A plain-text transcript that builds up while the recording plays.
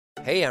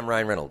Hey, I'm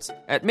Ryan Reynolds.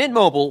 At Mint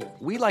Mobile,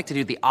 we like to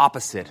do the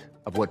opposite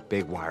of what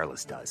Big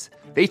Wireless does.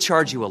 They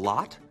charge you a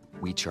lot,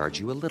 we charge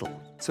you a little.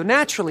 So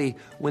naturally,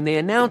 when they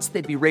announced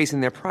they'd be raising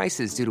their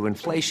prices due to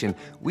inflation,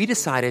 we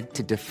decided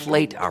to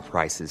deflate our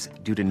prices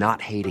due to not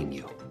hating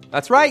you.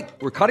 That's right.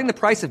 We're cutting the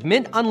price of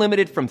Mint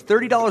Unlimited from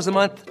 $30 a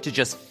month to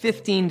just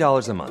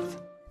 $15 a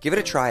month. Give it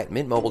a try at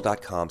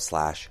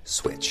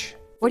mintmobile.com/switch.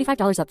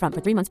 $45 up front for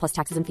 3 months plus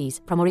taxes and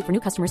fees. Promo rate for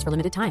new customers for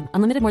limited time.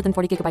 Unlimited more than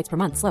 40 gigabytes per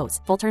month. Slows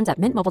full terms at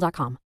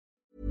mintmobile.com.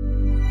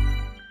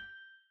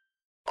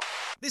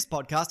 This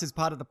podcast is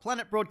part of the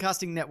Planet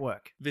Broadcasting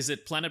Network.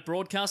 Visit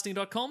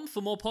planetbroadcasting.com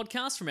for more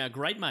podcasts from our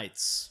great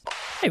mates.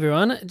 Hey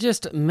everyone,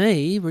 just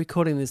me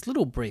recording this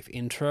little brief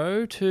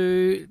intro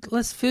to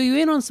let's fill you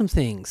in on some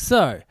things.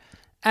 So,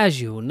 as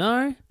you all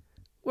know,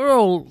 we're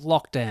all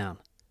locked down.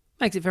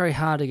 Makes it very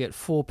hard to get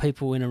 4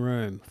 people in a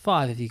room.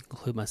 5 if you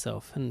include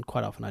myself, and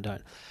quite often I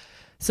don't.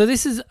 So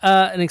this is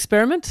an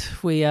experiment.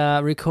 We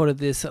recorded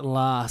this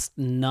last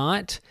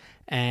night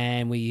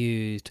and we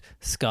used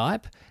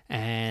Skype,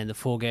 and the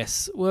 4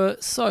 guests were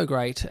so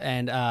great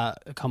and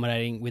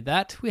accommodating with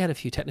that. We had a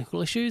few technical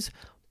issues,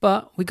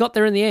 but we got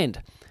there in the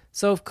end.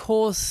 So of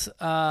course,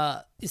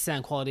 this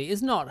sound quality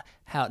is not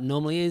how it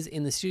normally is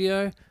in the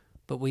studio,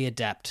 but we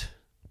adapt,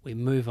 we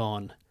move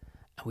on,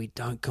 and we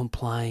don't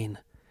complain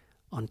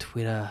on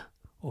Twitter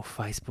or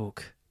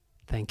Facebook.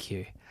 Thank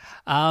you.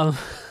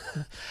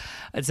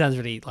 It sounds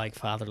really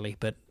fatherly,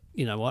 but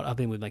you know what? I've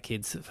been with my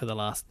kids for the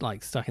last,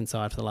 stuck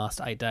inside for the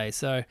last 8 days.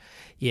 So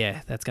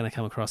yeah, that's going to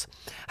come across.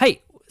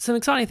 Hey, some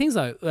exciting things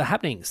though are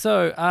happening.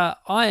 So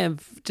I am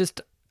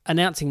just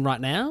announcing right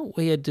now,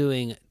 we are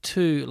doing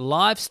 2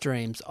 live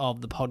streams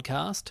of the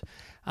podcast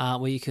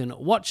where you can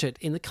watch it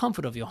in the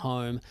comfort of your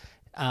home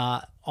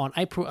on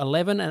April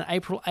 11 and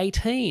April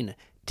 18.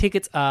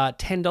 Tickets are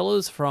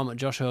 $10 from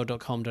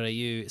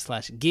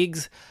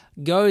joshearl.com.au/gigs.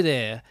 Go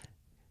there.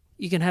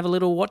 You can have a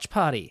little watch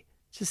party.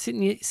 Just sit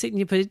in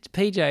your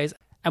PJs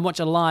and watch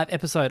a live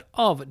episode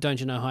of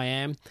Don't You Know Who I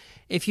Am.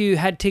 If you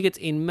had tickets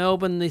in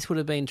Melbourne, this would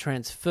have been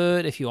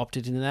transferred if you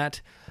opted into that.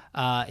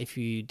 If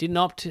you didn't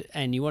opt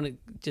and you want to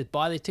just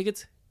buy these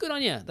tickets, good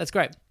on you. That's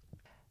great.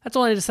 That's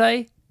all I need to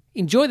say.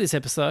 Enjoy this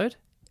episode.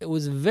 It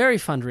was very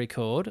fun to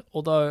record,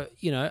 although,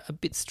 a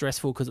bit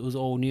stressful because it was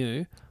all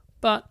new.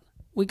 But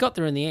we got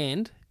there in the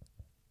end,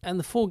 and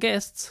the 4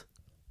 guests,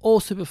 all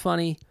super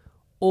funny,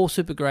 all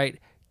super great.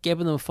 Give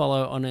them a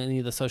follow on any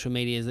of the social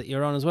medias that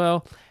you're on as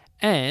well.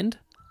 And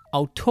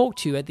I'll talk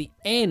to you at the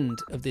end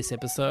of this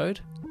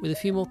episode with a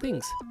few more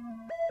things.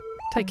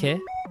 Take care.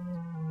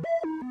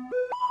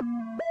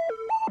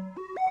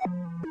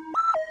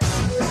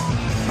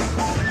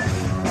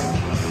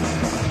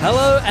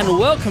 Hello and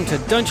welcome to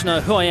Don't You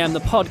Know Who I Am,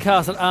 the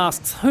podcast that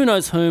asks who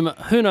knows whom,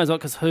 who knows what,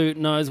 because who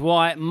knows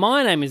why.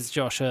 My name is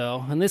Josh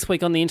Earl, and this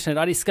week on the internet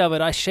I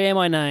discovered I share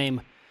my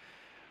name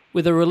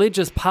with a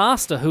religious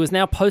pastor who is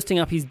now posting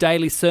up his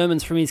daily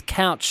sermons from his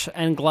couch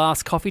and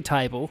glass coffee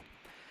table.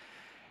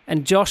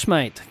 And Josh,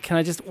 mate, can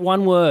I just,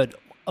 one word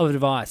of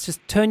advice,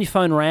 just turn your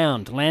phone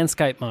around,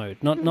 landscape mode,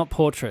 not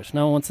portrait.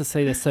 No one wants to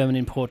see their sermon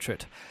in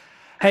portrait.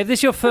 Hey, if this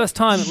is your first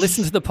time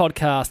listening to the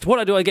podcast, what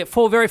I do, I get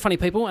 4 very funny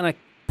people and I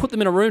put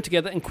them in a room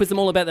together and quiz them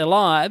all about their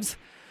lives.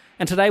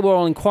 And today we're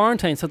all in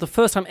quarantine, so the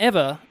first time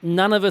ever,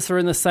 none of us are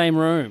in the same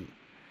room.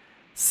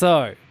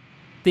 So,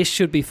 this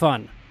should be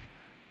fun.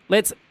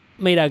 Let's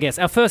meet our guest.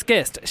 Our first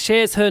guest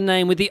shares her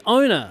name with the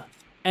owner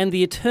and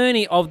the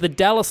attorney of the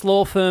Dallas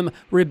law firm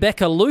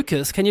Rebecca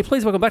Lucas. Can you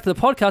please welcome back to the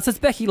podcast? It's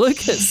Becky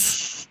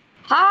Lucas.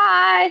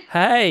 Hi.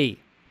 Hey.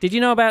 Did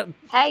you know about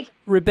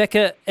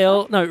Rebecca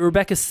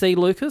C.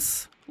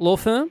 Lucas law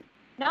firm?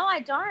 No, I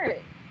don't.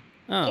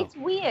 Oh. It's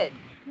weird.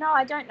 No,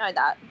 I don't know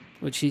that.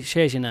 Well, she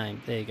shares your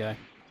name. There you go.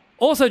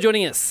 Also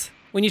joining us,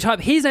 when you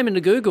type his name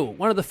into Google,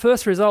 one of the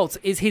first results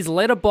is his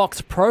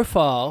Letterboxd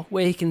profile,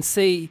 where he can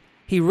see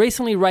he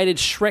recently rated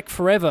Shrek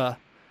Forever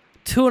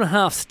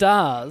 2.5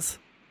 stars.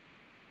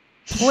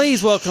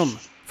 Please welcome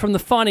from the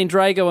Finding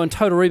Drago and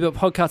Total Reboot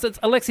podcast, it's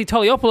Alexi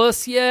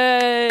Toliopoulos.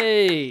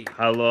 Yay!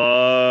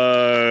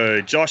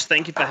 Hello. Josh,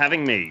 thank you for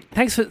having me.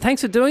 Thanks for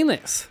doing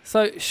this.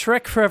 So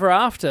Shrek Forever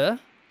After,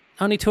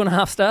 only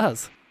 2.5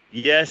 stars.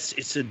 Yes,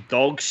 it's a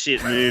dog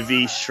shit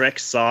movie. Shrek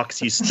sucks.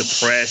 He's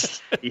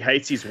depressed. He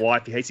hates his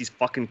wife. He hates his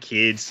fucking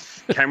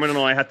kids. Cameron and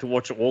I had to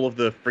watch all of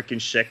the freaking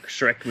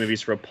Shrek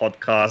movies for a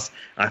podcast.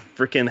 I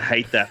freaking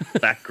hate that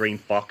fat green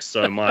fox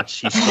so much.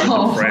 He's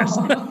so depressed.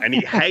 And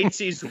he hates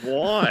his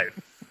wife.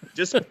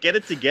 Just get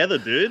it together,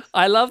 dude.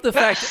 I love the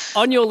fact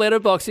on your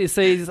letterbox it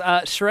says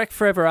Shrek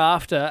Forever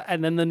After,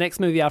 and then the next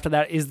movie after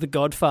that is The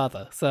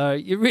Godfather. So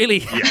you're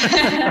really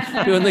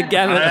doing the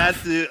gamut.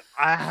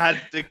 I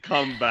had to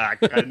come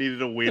back. I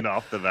needed a win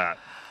after that.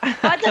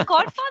 But The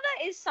Godfather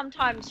is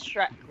sometimes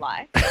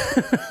Shrek-like.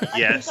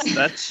 Yes,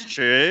 that's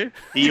true.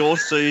 He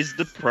also is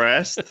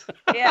depressed.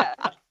 Yeah.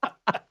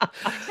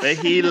 But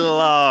he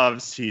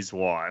loves his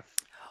wife.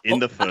 in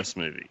the first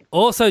movie.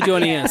 Also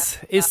joining us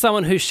is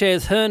someone who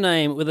shares her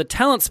name with a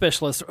talent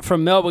specialist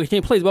from Melbourne. Can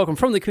you please welcome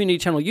from the Community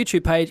Channel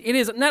YouTube page? It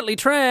is Natalie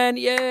Tran.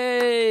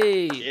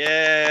 Yay!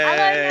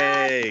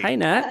 Yay! Hey,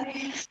 Nat.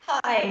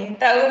 Hi,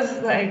 that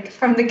was like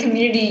from the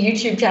community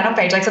YouTube channel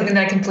page, like something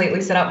that I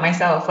completely set up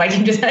myself. Like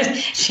you just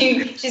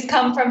she's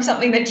come from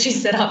something that she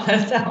set up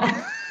herself.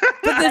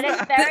 But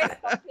it's very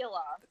popular.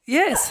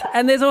 Yes,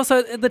 and there's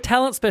also the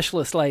talent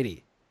specialist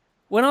lady.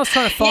 When I was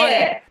trying to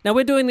find now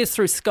we're doing this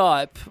through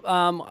Skype.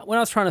 When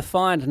I was trying to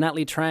find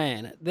Natalie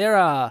Tran, there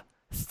are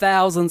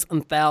thousands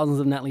and thousands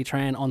of Natalie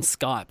Tran on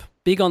Skype.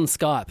 Big on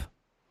Skype.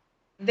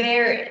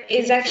 There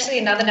is actually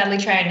another Natalie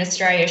Tran in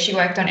Australia. She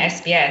worked on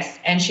SBS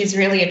and she's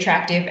really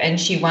attractive and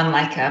she won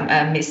like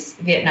a Miss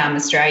Vietnam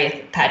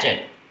Australia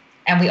pageant.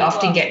 And we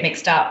often get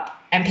mixed up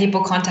and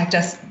people contact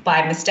us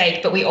by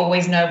mistake, but we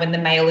always know when the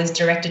mail is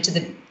directed to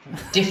the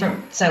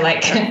different. So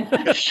like,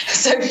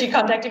 so she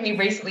contacted me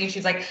recently and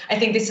she's like, I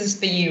think this is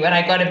for you. And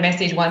I got a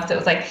message once that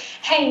was like,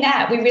 hey,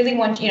 Nat, we really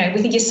want, we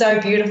think you're so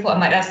beautiful. I'm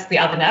like, that's the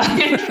other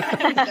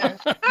Nat.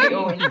 So we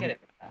always get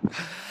it.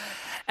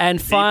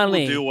 And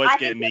finally, people do always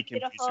get me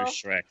confused with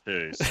Shrek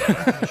too. So.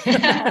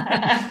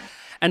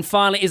 And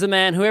finally is a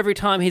man who every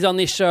time he's on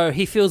this show,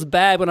 he feels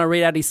bad when I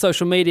read out his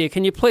social media.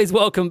 Can you please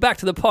welcome back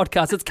to the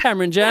podcast? It's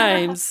Cameron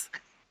James.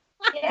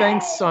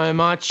 Thanks so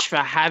much for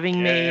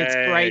having me. It's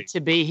great to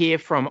be here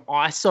from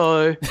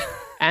ISO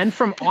and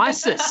from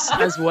ISIS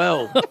as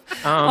well.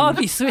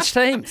 You switched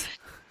teams.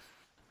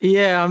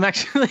 Yeah, I'm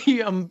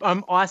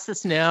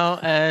ISIS now,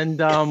 and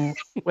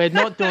we're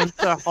not doing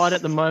so hot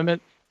at the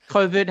moment.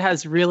 COVID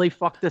has really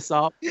fucked us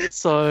up,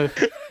 so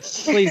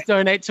please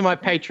donate to my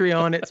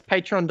Patreon. It's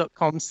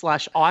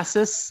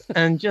patreon.com/ISIS,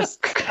 and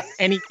just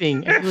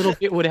anything, a little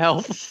bit would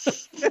help.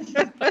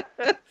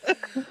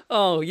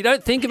 Oh, you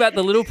don't think about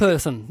the little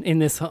person in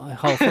this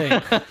whole thing.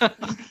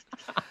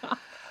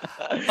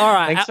 All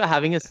right. Thanks for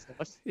having us.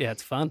 Yeah,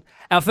 it's fun.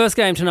 Our first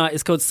game tonight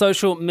is called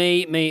Social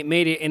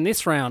Media. In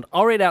this round,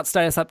 I'll read out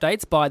status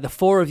updates by the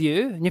four of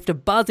you, and you have to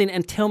buzz in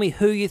and tell me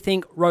who you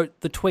think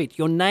wrote the tweet.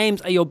 Your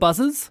names are your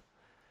buzzers.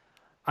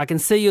 I can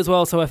see you as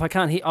well, so if I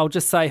can't hear, I'll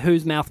just say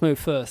whose mouth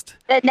moved first.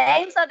 The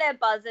names are their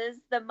buzzers,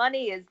 the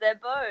money is their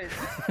bows.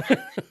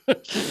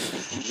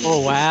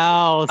 Oh,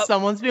 wow.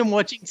 Someone's been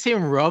watching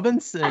Tim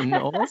Robinson.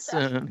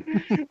 Awesome.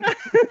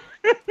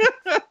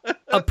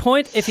 A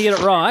point if you get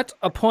it right,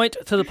 a point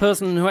to the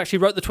person who actually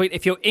wrote the tweet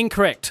if you're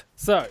incorrect.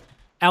 So,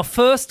 our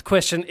first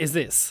question is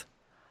this.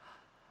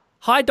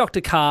 Hi,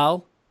 Dr.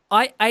 Carl.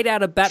 I ate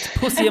out a bat's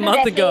pussy a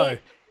month ago.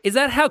 Is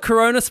that how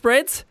corona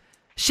spreads?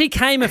 She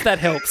came if that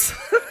helps.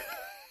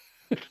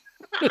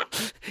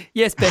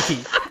 Yes, Becky.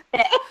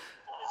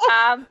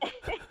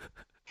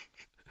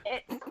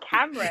 It's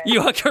Cameron.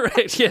 You are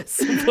correct,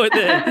 yes. Point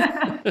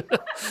there.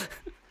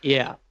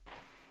 Yeah.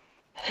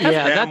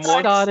 Yeah, that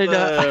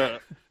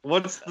started...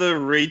 What's the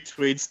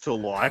retweets to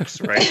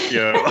likes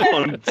ratio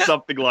on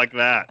something like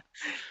that?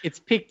 It's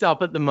picked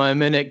up at the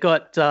moment. It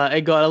got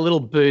a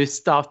little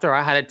boost after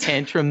I had a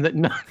tantrum that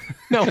no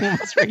one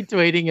was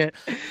retweeting it.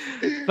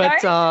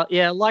 But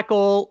yeah, like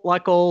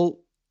all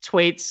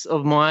tweets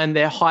of mine,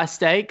 they're high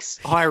stakes,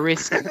 high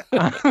risk,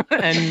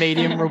 and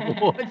medium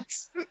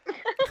rewards.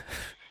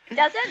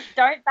 Don't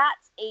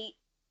bats eat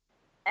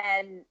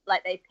and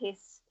like they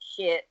piss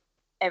shit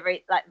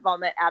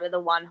vomit out of the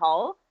one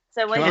hole?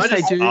 So when you ate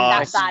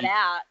that bat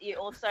out, you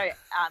also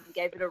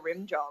gave it a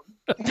rim job.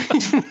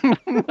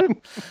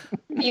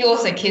 You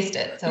also kissed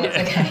it, so it's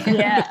okay.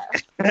 Yeah.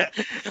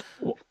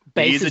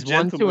 Bases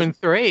 1, 2, and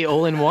 3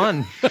 all in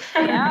one.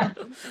 Yeah.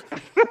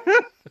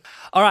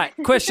 All right,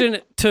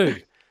 question 2.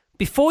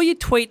 Before you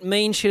tweet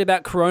mean shit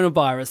about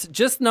coronavirus,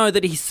 just know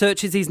that he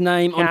searches his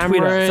name on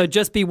Twitter, so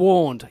just be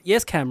warned.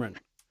 Yes, Cameron.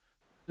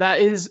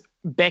 That is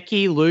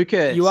Becky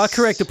Lucas. You are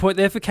correct. A point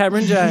there for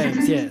Cameron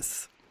James,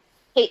 yes.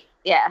 He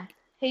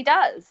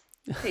does.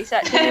 He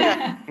searches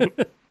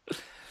it.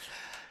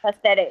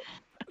 Pathetic.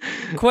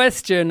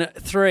 Question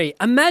 3.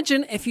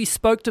 Imagine if you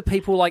spoke to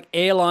people like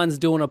airlines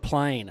do on a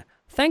plane.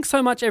 Thanks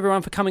so much,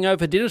 everyone, for coming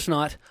over for dinner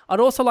tonight.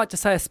 I'd also like to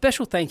say a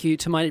special thank you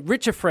to my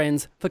richer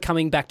friends for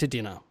coming back to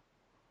dinner.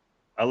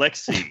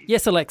 Alexi.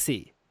 Yes,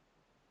 Alexi.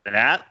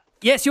 Nat?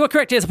 Yes, you are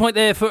correct. There's a point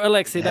there for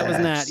Alexi. That was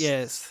Nat,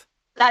 yes.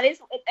 That is,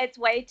 it's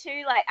way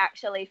too,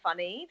 actually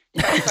funny.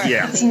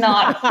 Yeah. It's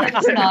not.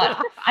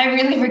 I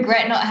really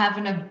regret not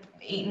having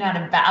eaten out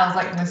a bat. I was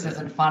like, this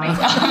isn't funny.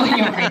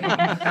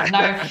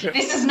 No,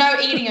 this is no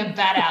eating a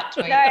bat out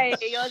tweet. No,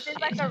 yours is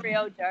like a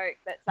real joke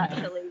that's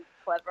actually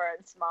clever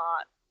and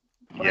smart.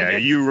 Yeah,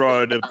 you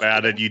wrote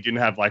about it. You didn't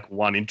have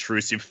one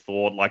intrusive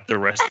thought like the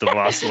rest of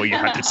us, or you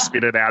had to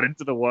spit it out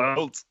into the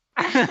world.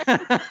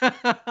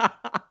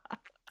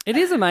 It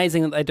is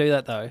amazing that they do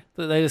that, though.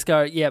 That they just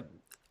go, yeah,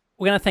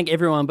 we're going to thank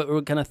everyone, but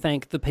we're going to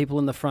thank the people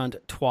in the front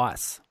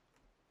twice.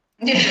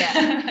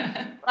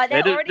 Yeah.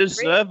 They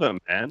deserve them,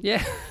 man.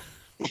 Yeah.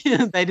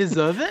 They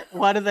deserve it?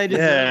 Why do they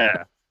deserve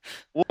it?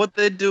 Well,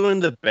 they're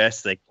doing the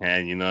best they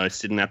can,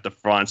 sitting at the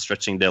front,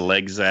 stretching their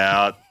legs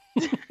out,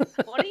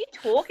 What are you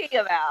talking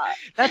about?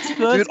 That's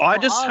first Dude, I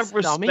just class, have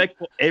respect dummy.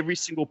 for every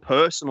single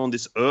person on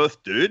this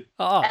earth, dude.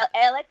 Oh,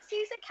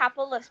 Alexi's a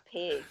capitalist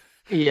pig.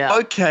 Yeah.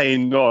 Okay,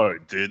 no,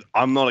 dude.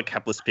 I'm not a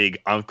capitalist pig.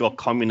 I've got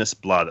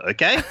communist blood,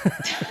 okay?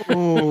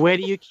 Ooh, where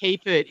do you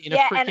keep it? In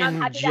Yeah, a and I'm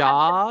freaking happy to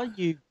jar,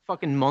 you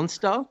fucking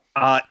monster?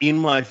 In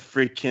my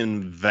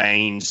freaking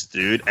veins,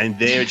 dude, and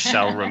there it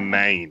shall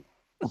remain.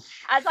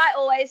 As I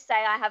always say,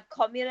 I have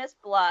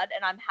communist blood,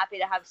 and I'm happy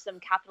to have some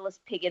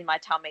capitalist pig in my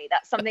tummy.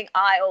 That's something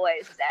I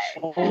always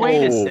say.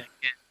 Wait a Oh, second.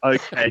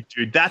 Okay,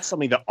 dude, that's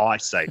something that I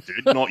say,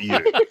 dude, not you.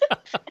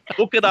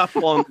 Look it up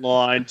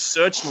online,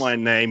 search my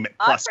name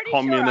plus pretty sure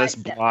I communist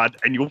said it. blood,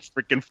 and you'll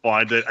freaking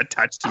find it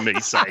attached to me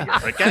saying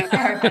it, okay? I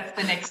hope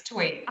that's the next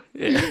tweet.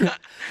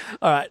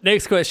 all right.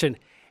 Next question.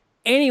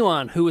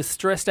 Anyone who is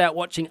stressed out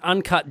watching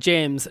Uncut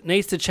Gems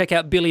needs to check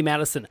out Billy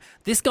Madison.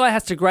 This guy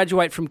has to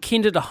graduate from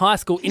kinder to high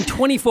school in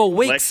 24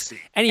 weeks, Lexi.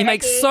 and he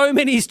makes so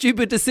many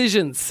stupid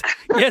decisions.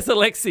 Yes,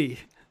 Alexi.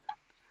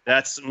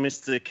 That's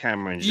Mr.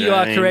 Cameron James. You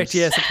are correct.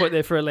 Yes, a point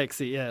there for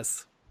Alexi.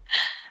 Yes.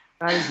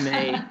 That is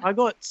me. I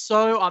got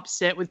so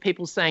upset with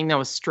people saying they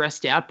were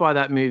stressed out by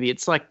that movie.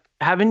 It's like,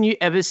 haven't you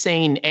ever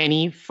seen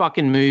any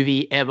fucking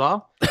movie ever?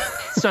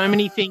 So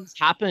many things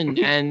happen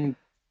and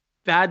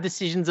bad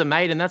decisions are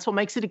made, and that's what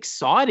makes it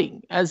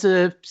exciting as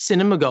a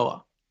cinema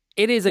goer.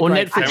 It is a Or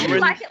great Netflix. I film. just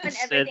Cameron like it when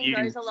said everything you-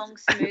 goes along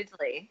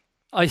smoothly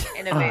I-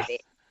 in a movie.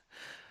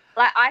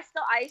 Like I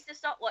used to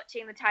stop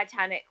watching the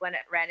Titanic when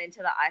it ran into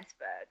the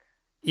iceberg.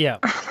 yeah.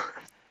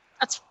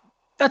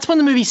 That's when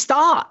the movie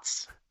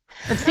starts.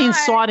 That's the No.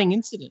 inciting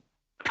incident.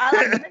 I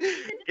like when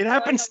it's It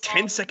happens going 10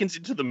 along. seconds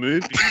into the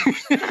movie.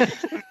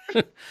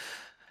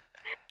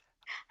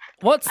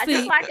 What's I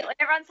just the like it when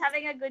everyone's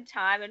having a good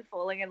time and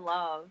falling in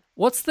love.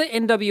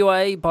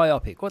 NWA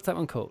biopic? What's that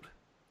one called?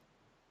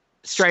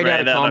 Straight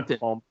out of Compton.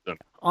 Compton.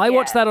 I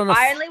watched that on a.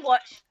 I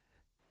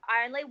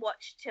only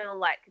watched till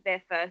like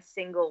their first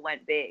single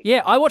went big.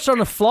 Yeah, I watched it on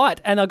a flight,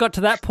 and I got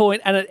to that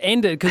point, and it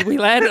ended because we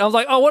landed. I was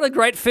like, "Oh, what a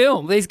great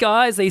film! These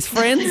guys, these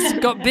friends,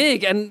 got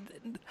big, and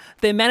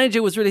their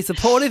manager was really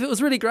supportive. It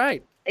was really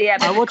great." Yeah,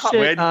 but I the watched cop-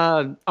 it.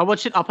 I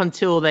watched it up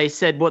until they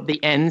said what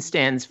the N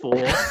stands for,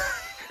 and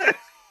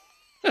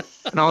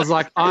I was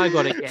like, I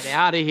got to get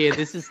out of here.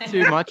 This is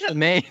too much for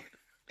me.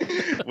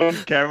 When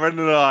Cameron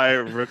and I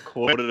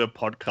recorded a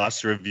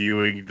podcast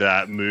reviewing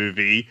that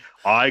movie,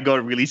 I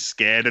got really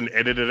scared and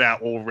edited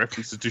out all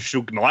references to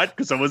Suge Knight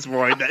because I was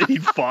worried that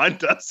he'd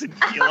find us and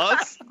kill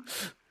us.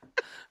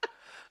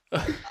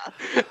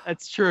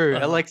 That's true.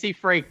 Alexi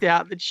freaked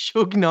out that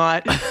Suge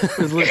Knight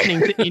was listening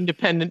to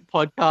independent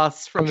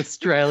podcasts from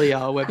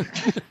Australia where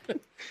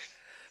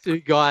two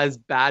guys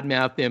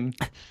badmouth him.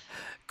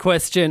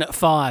 Question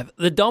 5.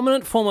 The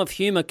dominant form of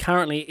humour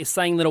currently is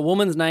saying that a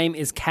woman's name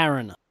is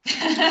Karen.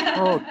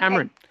 Oh,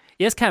 Cameron.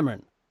 Yes,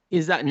 Cameron.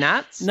 Is that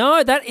Nats?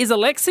 No, that is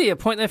Alexi. A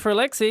point there for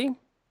Alexi.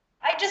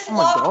 I just Oh my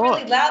laughed God.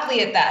 really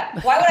loudly at that.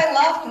 Why would I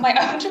laugh at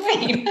my own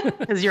tweet?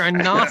 Because you're a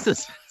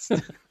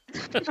narcissist.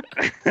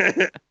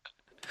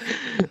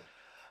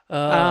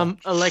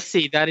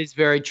 Alexi, that is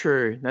very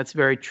true. That's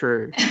very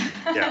true.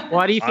 Yeah.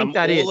 Why do you think I'm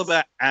that is? all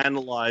about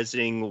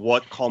analyzing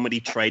what comedy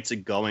traits are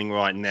going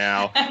right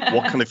now,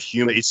 what kind of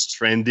humor is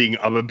trending.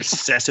 I'm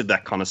obsessed with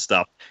that kind of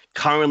stuff.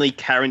 Currently,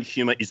 Karen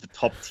humor is the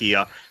top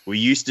tier. We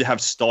used to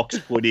have stocks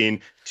put in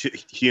to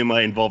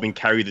humor involving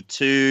carry the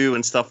two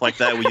and stuff like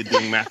that, where you're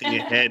doing math in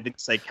your head and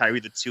say carry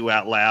the two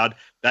out loud.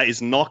 That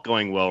is not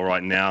going well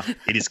right now.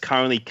 It is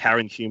currently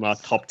Karen humor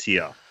top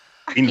tier.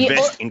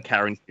 Invest in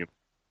Karen humor.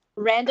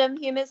 Random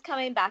humor's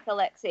coming back,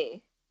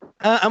 Alexi.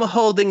 I'm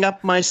holding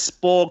up my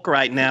spork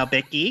right now,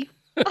 Becky.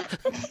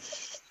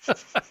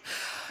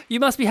 You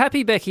must be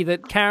happy, Becky,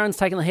 that Karen's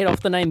taken the head off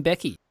the name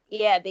Becky.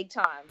 Yeah, big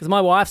time. Because my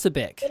wife's a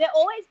Beck. But it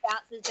always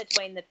bounces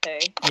between the two.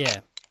 Yeah.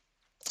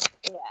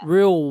 Yeah.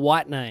 Real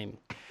white name.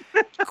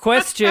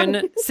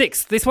 Question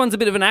 6. This one's a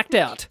bit of an act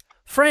out.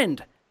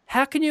 Friend,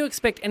 how can you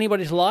expect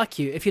anybody to like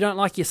you if you don't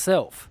like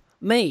yourself?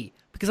 Me,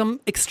 because I'm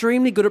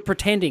extremely good at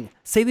pretending.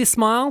 See this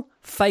smile?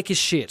 Fake as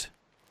shit.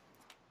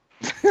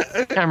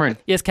 Cameron,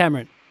 Yes,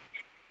 Cameron.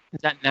 is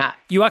that Nat?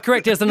 You are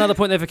correct. There's another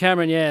point there for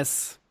Cameron,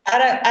 yes.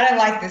 I don't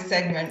like this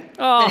segment.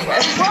 Oh.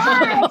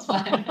 Anyway, it's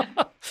fine.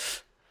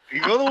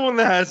 You're the one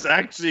that has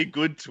actually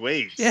good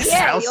tweets. Yes.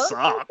 Yeah, How yours suck.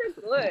 are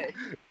good.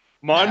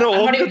 Mine are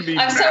all I'm going to be so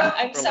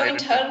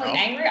math-related internally stuff.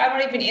 angry.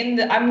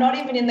 I'm not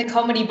even in the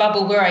comedy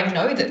bubble where I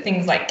know that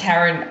things like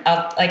Karen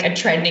are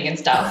trending and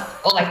stuff,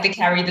 or like the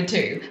carry the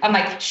two. I'm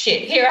like,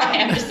 shit, here I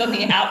am just on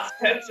the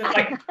outskirts of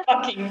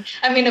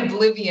I'm in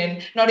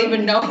oblivion, not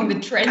even knowing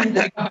the trends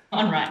that are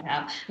going on right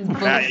now.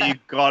 You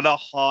gotta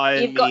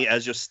hire You've me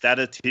as your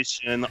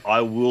statistician.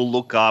 I will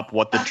look up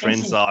what the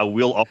trends are. I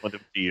will offer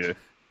them to you.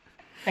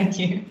 Thank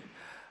you.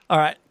 All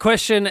right,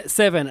 question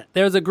 7.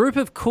 There is a group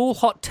of cool,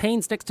 hot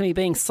teens next to me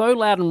being so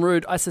loud and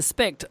rude, I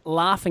suspect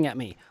laughing at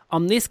me.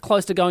 I'm this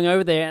close to going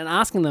over there and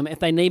asking them if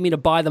they need me to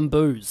buy them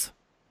booze.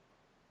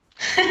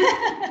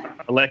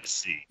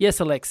 Alexi, Yes,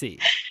 Alexi.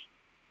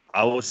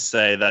 I will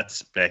say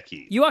that's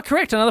Becky. You are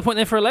correct. Another point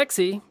there for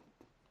Alexi.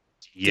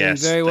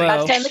 Yes. very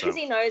well. That's because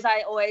he knows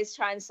I always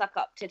try and suck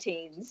up to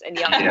teens and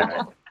young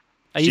people.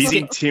 She's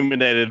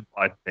intimidated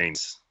by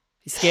teens.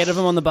 You scared of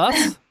them on the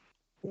bus?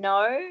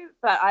 No,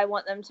 but I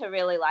want them to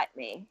really like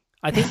me.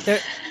 I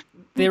think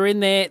they're in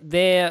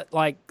their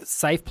like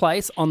safe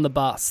place on the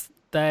bus.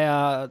 They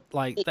are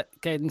like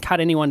they can cut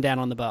anyone down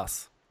on the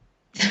bus.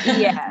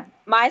 Yeah,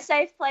 my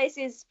safe place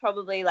is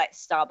probably like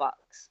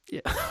Starbucks.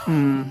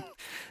 Yeah,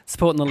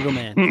 supporting the little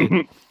man.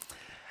 Good.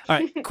 All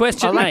right,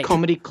 question I like 8.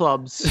 comedy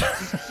clubs,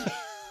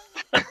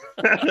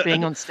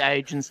 being on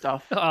stage and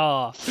stuff.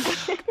 Oh,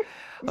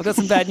 I've got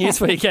some bad news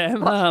for you,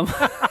 Cam.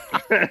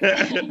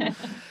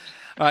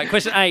 All right,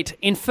 question 8.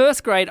 In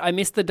first grade, I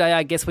missed the day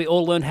I guess we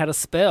all learned how to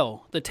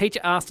spell. The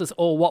teacher asked us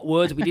all what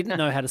words we didn't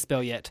know how to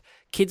spell yet.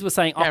 Kids were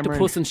saying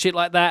octopus and shit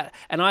like that,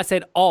 and I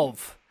said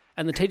of.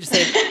 And the teacher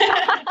said,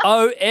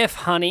 O-F,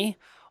 honey.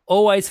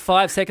 Always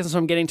 5 seconds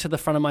from getting to the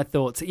front of my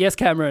thoughts. Yes,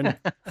 Cameron.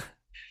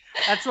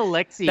 That's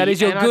Alexi. That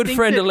is your good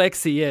friend,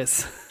 Alexi,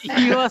 yes.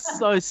 You are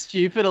so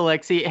stupid,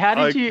 Alexi.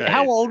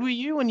 How old were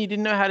you when you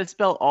didn't know how to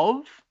spell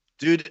of?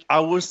 Dude, I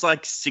was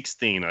like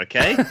 16,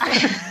 okay?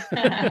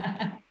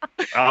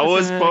 I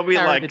was probably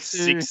like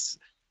 6.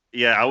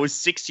 Yeah, I was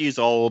 6 years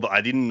old.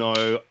 I didn't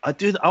know.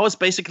 I was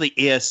basically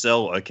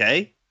ESL,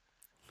 okay?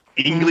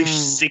 English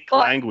sick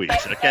language,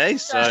 okay?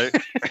 So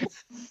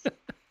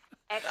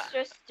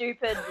extra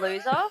stupid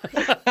loser.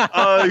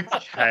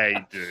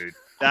 Okay, dude.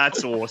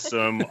 That's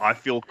awesome. I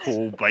feel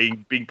cool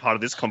being part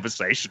of this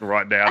conversation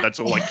right now. That's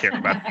all I care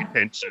about, the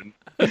attention.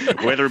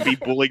 Whether it be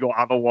bullying or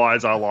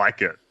otherwise, I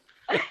like it.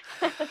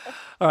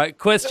 All right,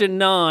 question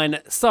 9.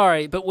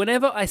 Sorry, but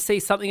whenever I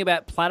see something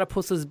about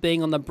platypuses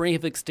being on the brink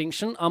of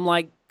extinction, I'm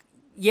like,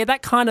 yeah,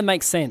 that kind of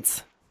makes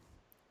sense.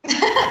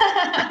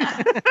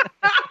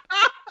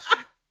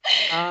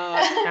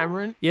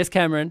 Cameron? Yes,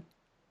 Cameron.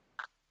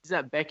 Is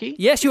that Becky?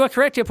 Yes, you are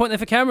correct. You're pointing there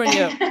for Cameron,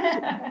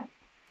 yeah.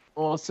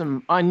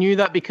 Awesome. I knew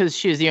that because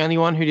she was the only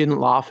one who didn't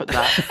laugh at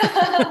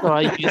that. So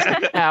I used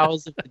the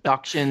powers of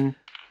deduction.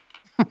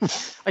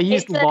 I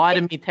used lie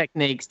to me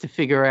techniques to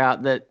figure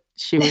out that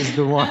she was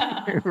the one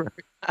who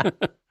wrote that.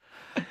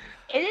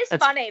 It is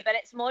funny, but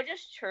it's more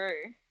just true.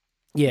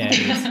 Yeah, it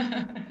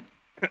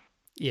is.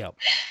 Yeah.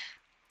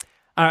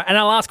 All right, and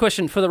our last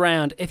question for the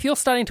round. If you're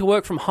starting to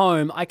work from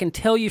home, I can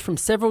tell you from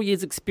several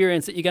years'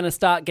 experience that you're going to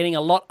start getting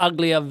a lot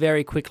uglier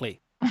very quickly.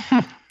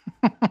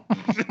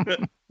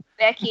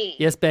 Becky.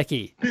 Yes,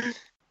 Becky.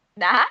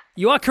 Nah.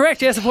 You are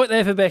correct. Yes, a point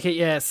there for Becky.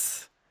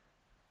 Yes.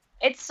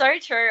 It's so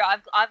true.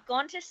 I've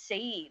gone to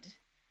seed.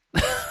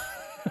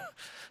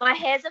 My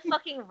hair's a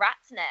fucking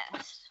rat's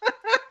nest.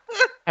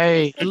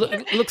 Hey,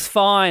 it looks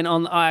fine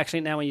on. Oh,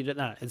 actually, now when you do,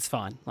 no, it's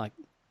fine. Like,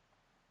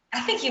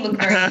 I think you look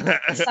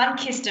very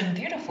sun-kissed and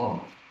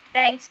beautiful.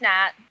 Thanks,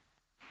 Nat.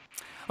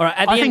 all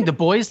right. I think the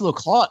boys look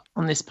hot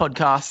on this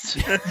podcast.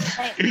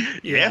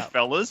 Yeah,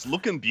 fellas,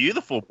 looking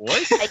beautiful,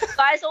 boys. Are you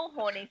guys all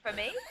horny for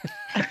me?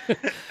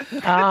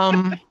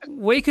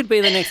 we could be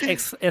the next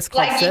S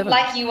Club 7.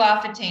 Like you are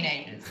for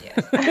teenagers,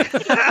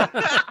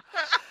 yes.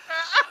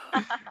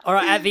 All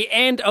right, at the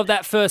end of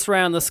that first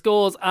round, the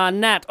scores are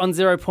Nat on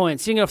 0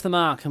 points. You can get off the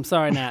mark. I'm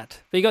sorry, Nat.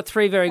 But you got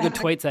 3 very good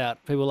tweets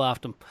out. People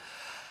laughed them.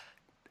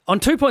 On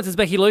 2 points, it's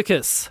Becky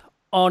Lucas.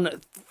 On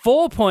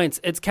 4 points,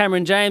 it's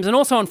Cameron James. And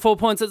also on 4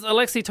 points, it's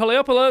Alexi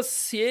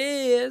Toliopoulos.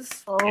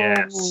 Yes. Oh.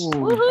 Yes.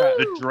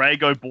 The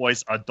Drago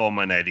boys are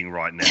dominating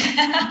right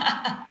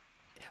now.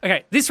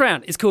 Okay, this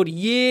round is called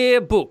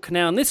Yearbook.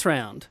 Now, in this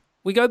round,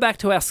 we go back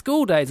to our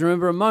school days and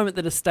remember a moment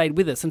that has stayed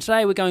with us. And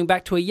today we're going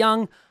back to a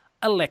young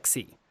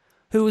Alexi,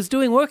 who was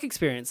doing work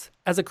experience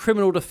as a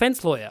criminal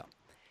defence lawyer.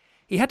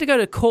 He had to go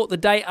to court the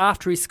day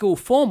after his school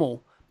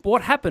formal, but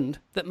what happened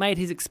that made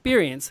his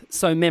experience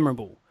so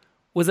memorable?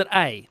 Was it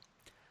A,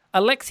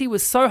 Alexi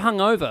was so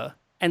hungover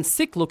and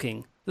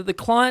sick-looking that the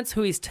clients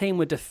who his team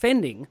were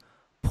defending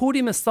pulled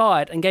him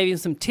aside and gave him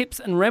some tips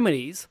and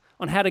remedies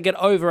on how to get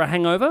over a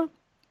hangover?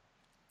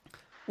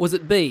 Was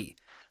it B,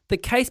 the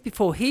case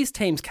before his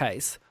team's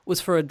case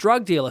was for a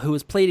drug dealer who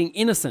was pleading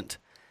innocent,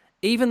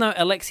 even though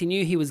Alexi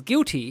knew he was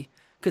guilty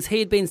because he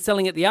had been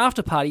selling at the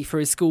after party for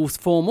his school's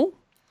formal?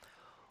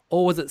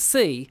 Or was it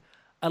C,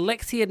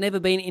 Alexi had never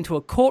been into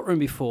a courtroom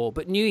before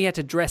but knew he had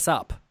to dress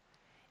up.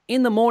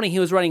 In the morning he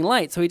was running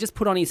late, so he just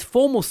put on his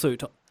formal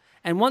suit,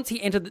 and once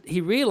he entered he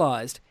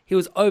realised he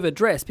was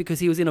overdressed because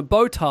he was in a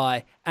bow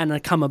tie and a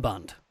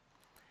cummerbund.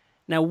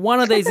 Now one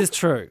of these is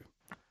true.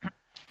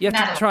 You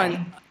have to try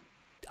and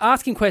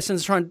asking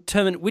questions to try and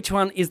determine which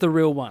one is the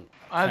real one.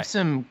 I have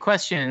some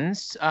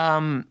questions.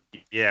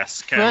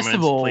 Yes, Cameron, first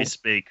of all, please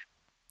speak.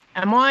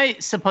 Am I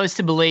supposed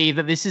to believe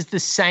that this is the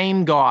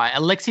same guy,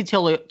 Alexi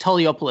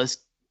Toliopoulos,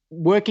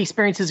 work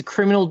experience as a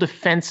criminal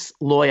defense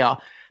lawyer,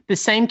 the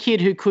same kid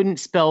who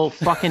couldn't spell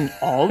fucking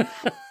of?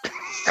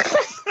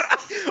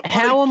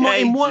 How am I?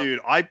 In what? Dude,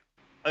 I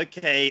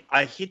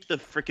hit the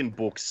freaking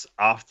books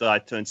after I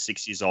turned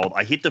 6 years old.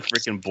 I hit the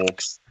freaking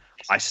books.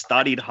 I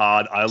studied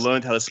hard. I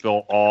learned how to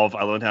spell of.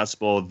 I learned how to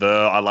spell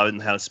the. I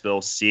learned how to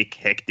spell sick,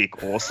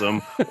 hectic,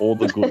 awesome, all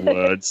the good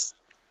words.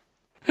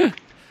 But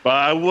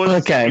I was.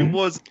 Okay. It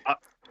was.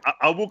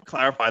 I will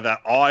clarify that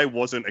I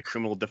wasn't a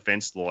criminal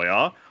defense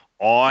lawyer.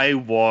 I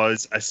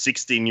was a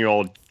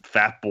 16-year-old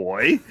fat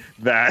boy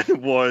that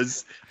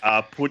was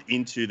put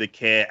into the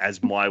care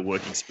as my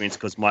work experience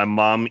because my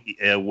mum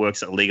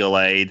works at Legal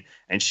Aid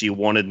and she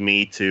wanted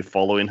me to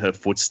follow in her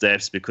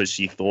footsteps because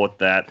she thought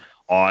that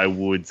I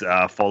would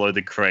follow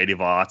the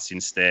creative arts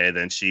instead,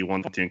 and she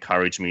wanted to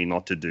encourage me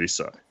not to do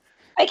so.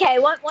 Okay,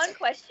 one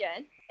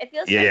question. If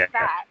you're so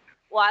fat,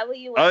 why were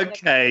you wearing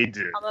a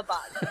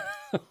cummerbund?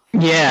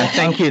 Yeah,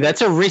 thank you.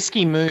 That's a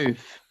risky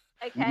move.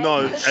 Okay. No,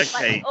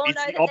 okay.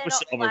 It's the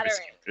opposite of a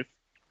risky move.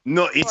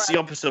 No, it's the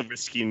opposite of a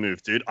risky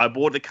move, dude. I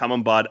bought the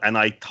cummerbund and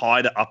I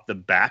tied it up the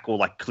back or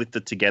like clipped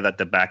it together at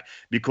the back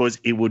because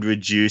it would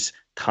reduce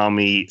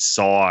tummy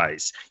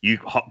size. You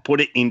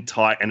put it in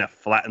tight and it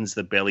flattens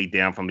the belly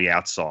down from the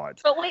outside.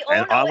 But we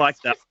all know it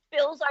just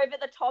spills over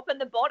the top and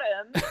the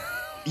bottom.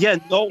 Yeah,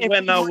 not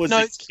when I was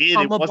a kid.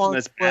 It wasn't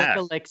as bad.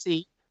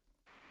 Alexi.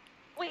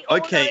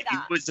 Okay,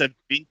 it was a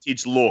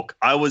vintage look.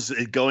 I was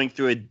going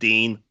through a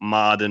Dean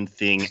Martin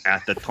thing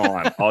at the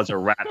time. I was a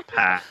Rat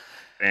Pack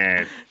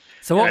fan.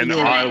 So what and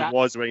I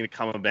was wearing the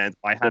cummerbund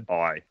I had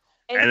by.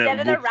 And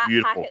it looked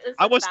beautiful.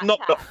 I was not.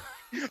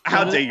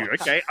 How dare you?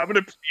 Okay, I'm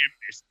gonna preempt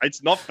this.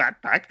 It's not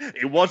Fat Pack.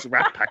 It was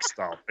Rat Pack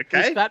style. Okay,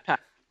 it's Fat Pack.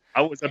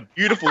 I was a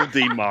beautiful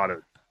Dean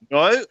Martin.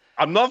 No,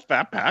 I'm not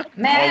Fat Pack.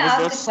 May I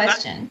ask a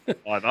question?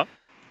 Either.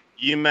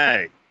 You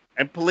may,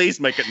 and please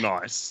make it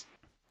nice.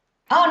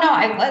 Oh no,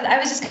 I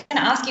was just going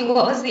to ask you,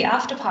 what was the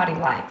after party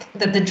like?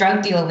 The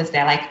drug dealer was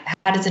there. Like,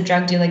 how does a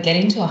drug dealer get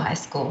into a high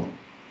school?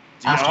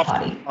 The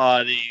after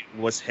party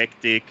was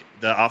hectic.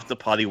 The after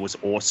party was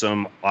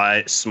awesome.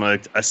 I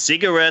smoked a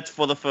cigarette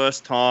for the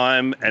first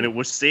time, and it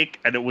was sick,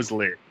 and it was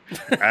lit.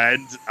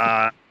 And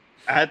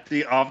at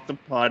the after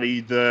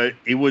party,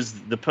 it was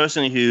the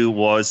person who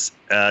was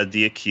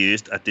the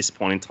accused at this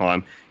point in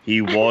time. He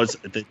was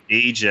the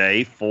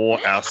DJ for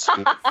our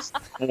school's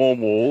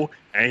formal,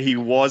 and he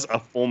was a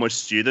former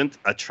student,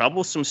 a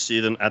troublesome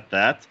student at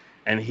that.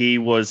 And he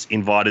was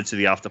invited to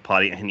the after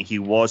party, and he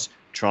was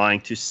trying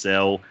to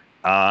sell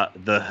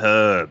the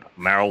herb,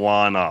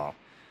 marijuana,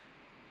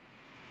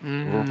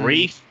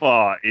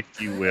 reefer, if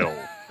you will.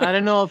 I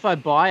don't know if I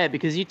buy it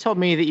because you told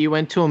me that you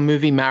went to a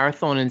movie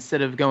marathon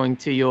instead of going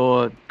to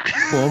your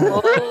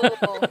formal.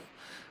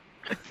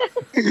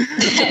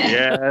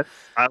 Yeah,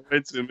 I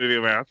went to a movie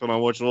marathon. I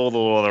watched all the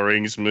Lord of the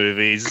Rings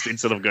movies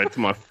instead of going to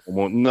my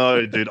formal.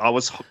 No, dude, I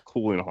was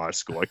cool in high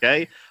school,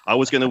 okay? I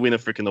was going to win a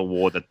freaking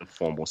award at the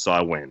formal, so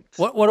I went.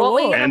 What award?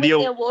 What was the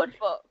award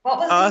for? What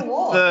was the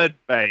award? Third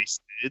base,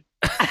 dude.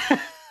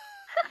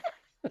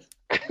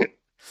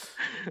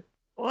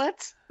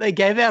 What? They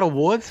gave out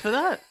awards for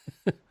that?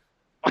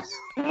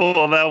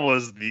 Well, that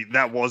was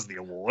the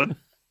award.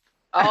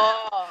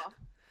 Oh.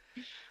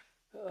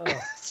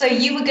 So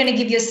you were going to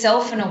give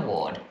yourself an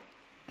award?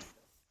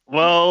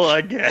 Well,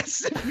 I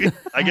guess. If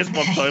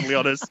I'm totally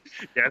honest.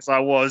 Yes, I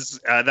was.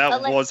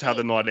 That was how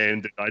the night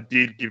ended. I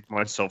did give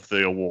myself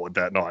the award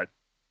that night.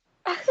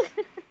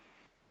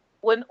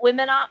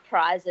 Women aren't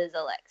prizes,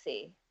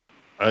 Alexi.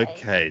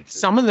 Okay.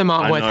 Some of them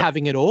aren't worth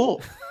having at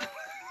all.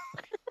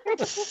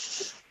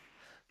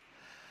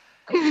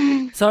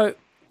 So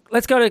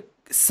let's go to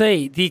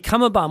C. The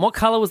cummerbund. What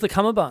colour was the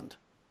cummerbund?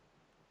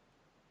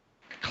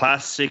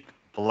 Classic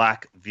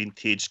black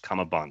vintage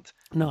cummerbund.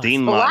 Nice.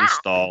 Dean Martin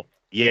style.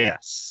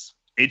 Yes.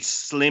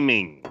 It's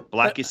slimming.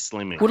 Black is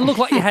slimming. Would it look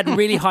like you had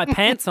really high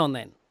pants on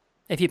then?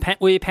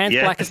 Were your pants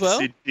black as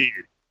well? Yes, it did.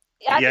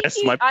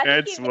 I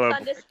pants think you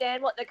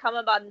understand what the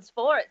cummerbund's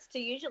for. It's to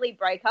usually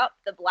break up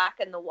the black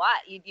and the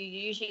white. You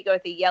usually go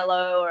with a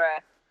yellow or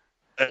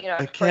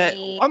a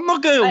cream. I'm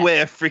not going to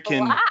wear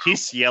freaking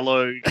piss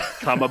yellow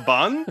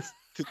cummerbund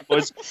to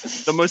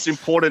the most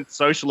important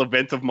social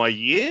event of my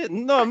year.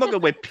 No, I'm not going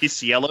to wear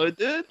piss yellow,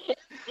 dude.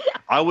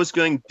 I was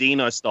going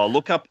Dino style.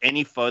 Look up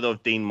any photo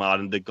of Dean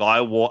Martin. The guy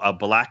wore a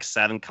black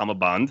satin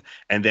cummerbund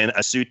and then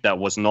a suit that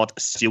was not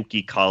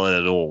silky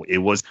colored at all. It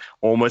was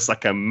almost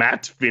like a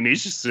matte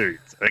finish suit.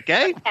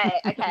 Okay.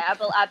 Okay.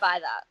 I buy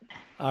that.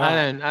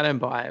 I don't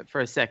buy it for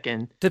a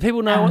second. Do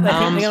people know what they think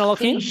they're going to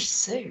lock in?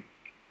 Suit.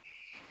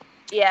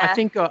 Yeah.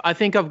 I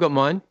think I've got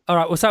mine. All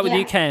right, we'll start with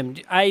you, Cam.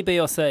 A, B,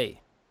 or C?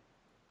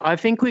 I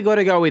think we got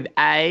to go with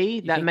A.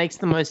 That makes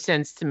the most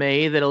sense to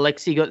me, that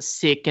Alexi got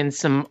sick and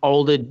some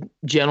older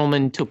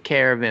gentleman took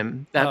care of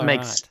him. That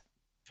makes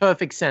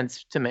perfect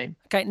sense to me.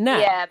 Okay, Nat.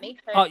 Yeah, me too.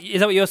 Oh, is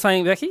that what you're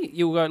saying, Becky?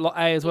 You'll go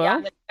A as well? Yeah,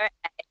 I'm going to go A.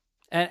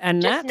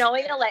 And Nat? Just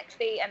knowing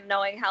Alexi and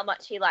knowing how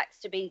much he likes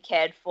to be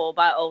cared for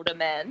by older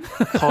men.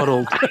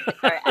 Coddled.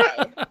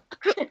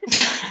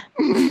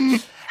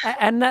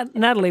 And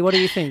Natalie, what do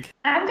you think?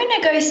 I'm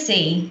going to go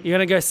C. You're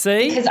going to go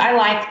C? Because I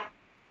liked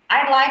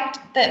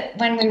that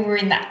when we were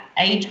in that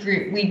age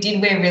group, we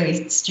did wear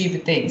really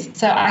stupid things.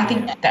 So I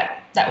think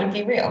that would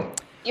be real.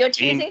 You're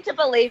choosing to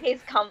believe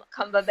his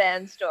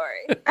cummerbund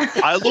story.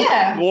 I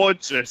looked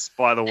gorgeous,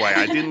 by the way.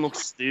 I didn't look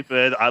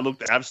stupid. I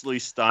looked absolutely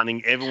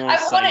stunning. Everyone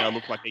was saying I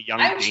looked like a young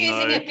I'm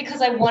Dino. choosing it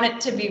because I want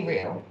it to be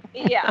real.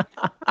 Yeah,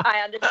 I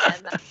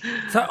understand that.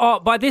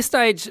 So by this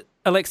stage,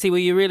 Alexi, were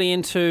you really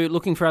into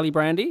Looking for Ali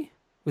Brandy?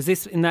 Was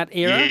this in that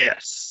era?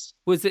 Yes.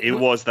 Was it? It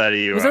was that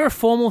era. Was there a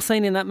formal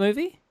scene in that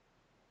movie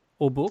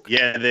or book?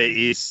 Yeah, there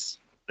is.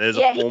 There's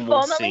Yeah, a he formal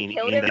formally scene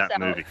killed in that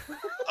himself. movie.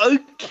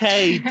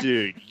 Okay,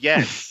 dude.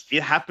 Yes,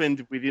 it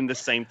happened within the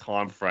same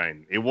time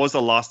frame. It was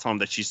the last time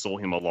that she saw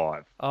him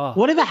alive. Oh.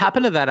 Whatever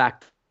happened to that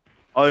act?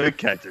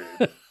 Okay,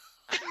 dude.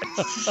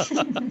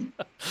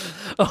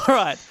 All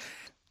right.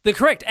 The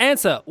correct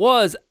answer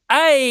was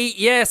A.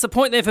 Yes, a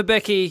point there for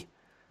Becky.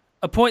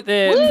 A point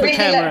there for Really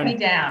Cameron. let me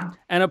down.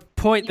 And a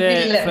point You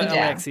really there let for me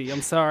down. Alexi.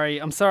 I'm sorry.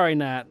 I'm sorry,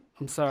 Nat.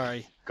 I'm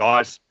sorry.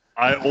 Guys,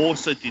 I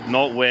also did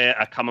not wear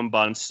a cum and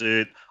bun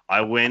suit. I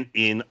went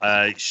in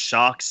a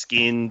shark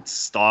skin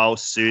style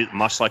suit,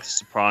 much like The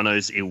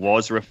Sopranos. It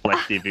was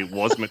reflective. It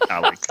was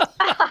metallic.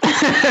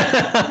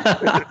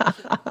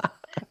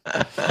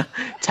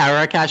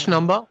 Tarot cash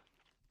number?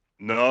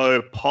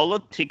 No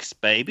politics,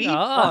 baby. Oh,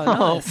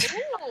 nice.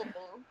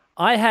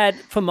 I had,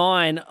 for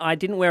mine, I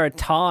didn't wear a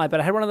tie, but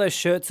I had one of those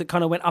shirts that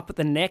kind of went up at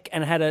the neck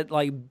and had a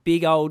like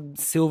big old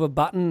silver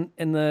button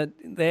in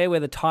there where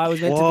the tie was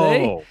meant to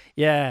Whoa. be.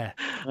 Yeah.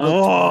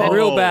 Whoa.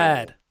 Real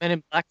bad. Men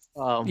in Black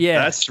style.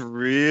 Yeah. That's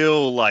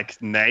real,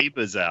 like,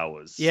 neighbours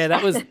hours. Yeah,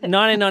 that was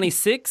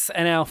 1996,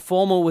 and our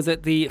formal was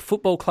at the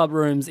football club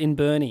rooms in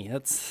Burnie.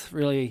 That's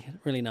really,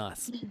 really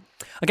nice.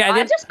 Okay, I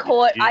then, just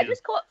caught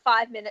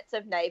 5 minutes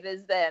of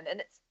Neighbours then,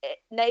 and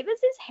Neighbours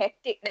is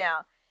hectic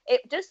now.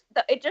 It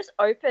just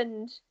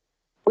opened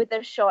with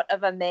a shot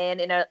of a man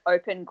in an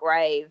open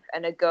grave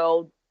and a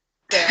girl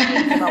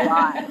burning him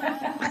alive.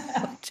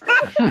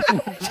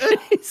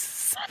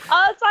 Jeez.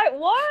 I was like,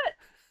 what?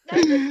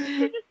 Neighbours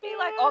should just be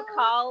like,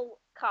 oh,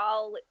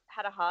 Carl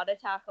had a heart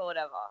attack or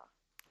whatever.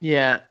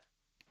 Yeah.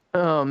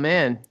 Oh,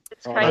 man.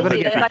 It's I crazy. gotta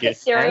There's get like a Neighbours.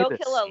 serial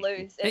killer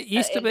loose. It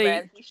used to in be-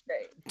 Ramsay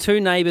Street.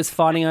 Two neighbours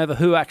fighting over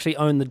who actually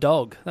owned the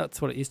dog.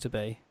 That's what it used to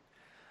be.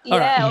 All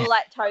Yeah, right. or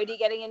like Toadie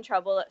getting in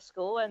trouble at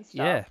school and stuff.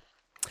 Yeah.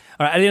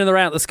 All right, at the end of the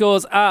round, the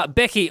scores are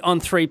Becky on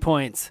 3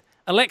 points,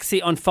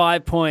 Alexi on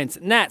 5 points,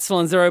 Nat still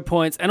on 0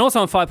 points, and also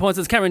on 5 points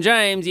is Cameron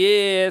James.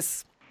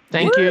 Yes.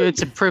 Thank you.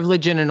 It's a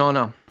privilege and an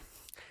honour.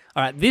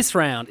 All right, this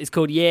round is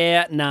called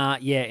Yeah, Nah,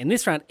 Yeah. In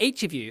this round,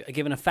 each of you are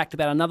given a fact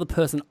about another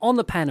person on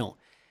the panel.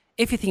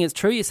 If you think it's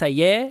true, you say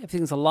yeah. If you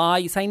think it's a lie,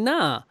 you say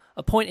nah.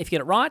 A point if you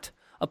get it right.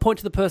 A point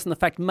to the person the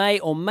fact may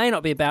or may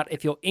not be about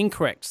if you're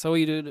incorrect. So all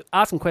you do is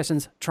ask some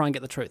questions, try and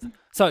get the truth.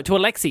 So to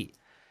Alexi,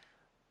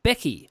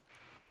 Becky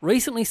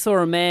recently saw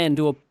a man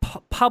do a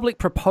public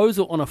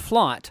proposal on a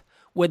flight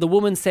where the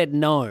woman said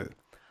no.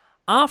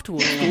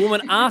 Afterwards, the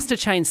woman asked to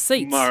change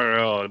seats.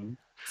 Moron.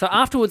 So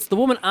afterwards, the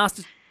woman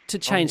asked to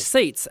change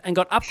seats and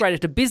got upgraded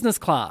to business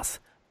class.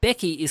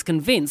 Becky is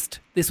convinced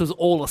this was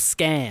all a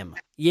scam.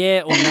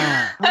 Yeah or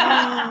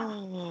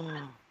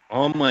nah?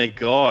 Oh my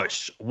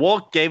gosh.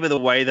 What gave it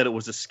away that it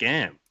was a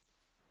scam?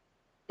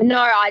 No,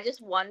 I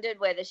just wondered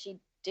whether she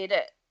did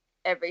it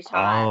every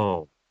time.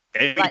 Oh,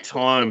 every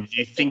time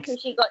you think. Because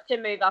she got to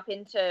move up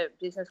into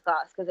business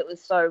class because it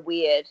was so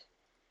weird.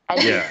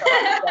 And Yeah. she was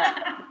so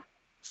upset.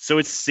 So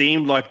it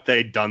seemed like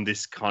they'd done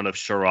this kind of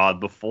charade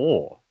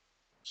before.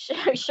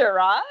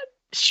 Charade?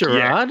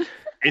 Charade?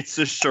 It's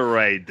a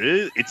charade,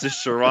 dude. It's a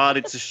charade.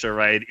 It's a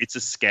charade. It's a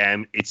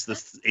scam. It's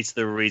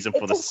the reason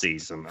for the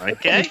season. I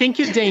Okay. think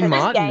you're Dean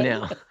Martin game.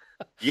 now.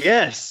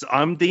 Yes,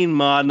 I'm Dean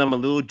Martin. I'm a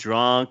little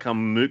drunk.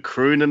 I'm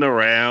crooning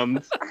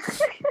around.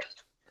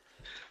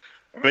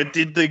 But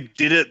did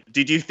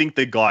you think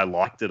the guy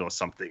liked it or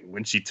something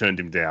when she turned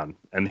him down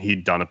and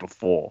he'd done it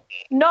before?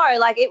 No,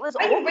 like it was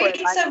Why are you awkward.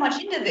 reading Like, so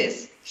much into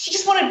this? She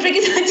just wanted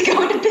bigger to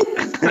go into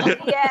business.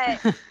 yeah,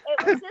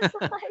 it was just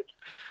like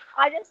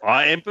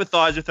I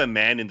empathize with a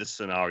man in this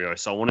scenario,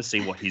 so I want to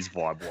see what his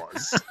vibe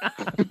was.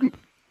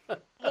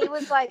 he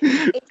was like,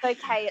 it's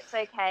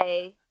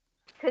okay,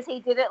 because he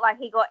did it like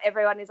he got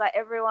everyone. He's like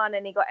everyone,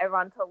 and he got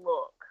everyone to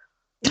look.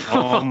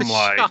 Oh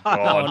my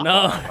god! Oh,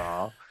 no.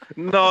 Father.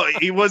 No,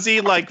 was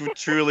he like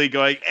truly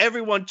going,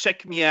 everyone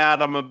check me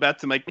out, I'm about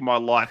to make my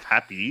life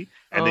happy,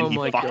 and Oh then he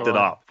my fucked God. it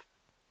up.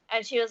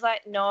 And she was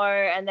like, no,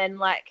 and then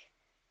like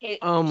she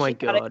God.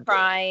 started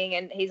crying,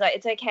 and he's like,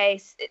 it's okay,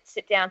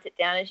 sit down,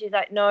 and she's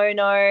like, no,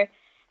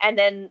 and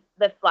then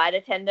the flight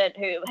attendant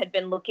who had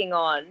been looking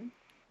on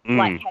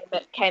like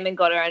came and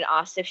got her and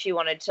asked if she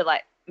wanted to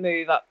like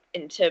move up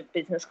into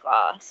business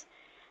class.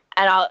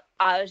 And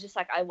I was just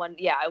like, I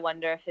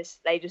wonder if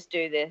they just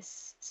do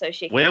this so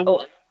she can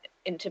go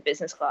into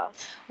business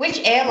class. Which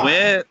airline?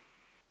 Where?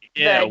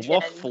 Yeah, Virgin.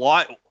 what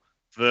flight?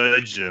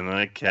 Virgin.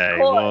 Okay,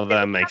 Cool. well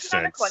that It was makes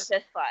like another sense.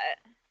 Qantas flight.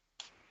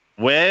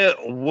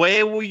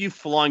 Where were you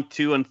flying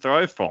to and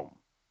fro from?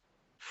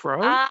 Fro?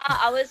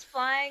 I was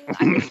flying.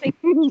 I just think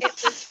it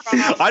was from.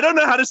 I don't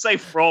know how to say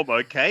from.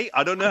 Okay,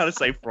 I don't know how to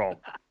say from.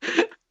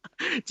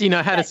 Do you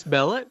know how to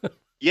spell it?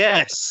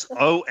 Yes,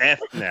 OF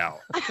now.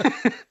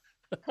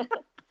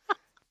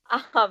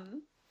 I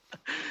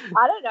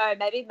don't know,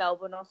 maybe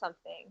Melbourne or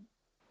something.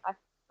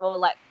 Or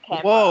like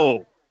Canberra.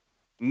 Whoa.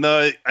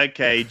 No,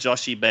 okay,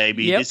 Joshy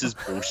baby, Yep. this is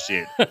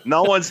bullshit.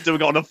 No one's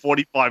doing on a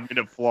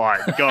 45-minute flight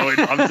going,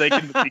 I'm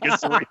taking the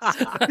biggest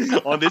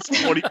risk on this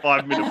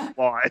 45-minute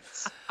flight.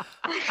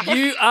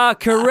 You are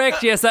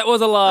correct. Yes, that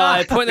was a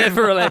lie. Point there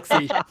for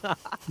Alexi.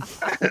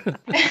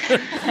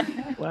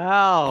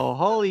 Wow,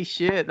 holy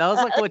shit. That was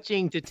like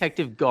watching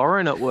Detective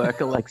Gorin at work,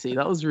 Alexi.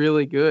 That was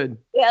really good.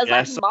 Yeah, it was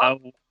Yes,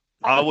 like monk.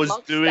 I was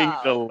monk doing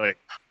style. the lean.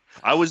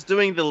 I was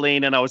doing the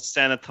lean and I was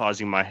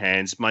sanitizing my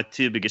hands. My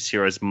two biggest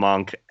heroes,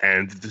 Monk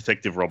and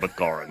Detective Robert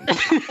Gorin.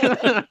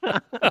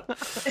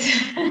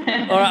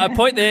 All right, a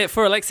point there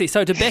for Alexi.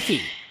 So to Becky,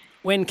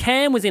 when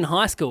Cam was in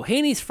high school, he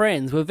and his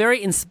friends were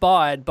very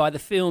inspired by the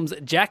film's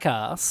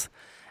Jackass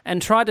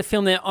and tried to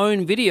film their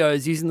own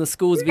videos using the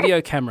school's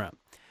video camera.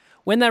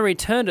 When they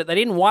returned it, they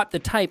didn't wipe the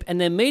tape, and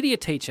their media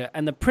teacher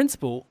and the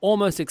principal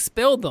almost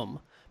expelled them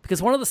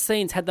because one of the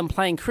scenes had them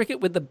playing cricket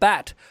with the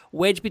bat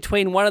wedged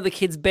between one of the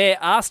kids' bare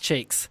ass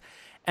cheeks.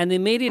 And the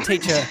media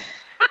teacher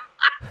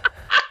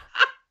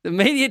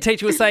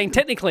was saying,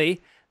 technically,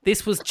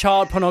 this was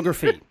child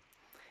pornography.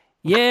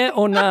 Yeah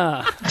or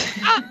nah?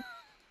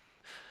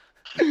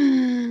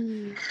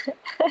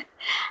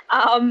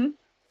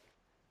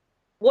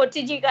 What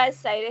did you guys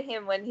say to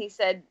him when he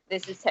said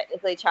this is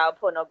technically child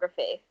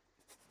pornography?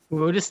 We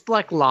were just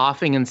like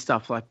laughing and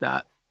stuff like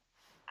that.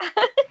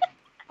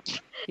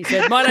 He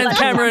said, my name's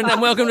Cameron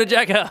and welcome to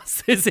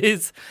Jackass. This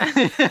is...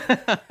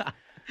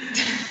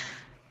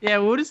 Yeah,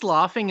 we were just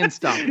laughing and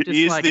stuff.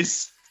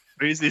 Just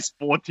Here's this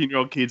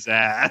 14-year-old kid's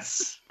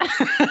ass.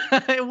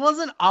 It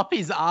wasn't up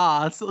his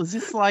ass. It was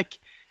just like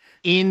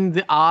in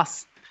the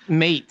ass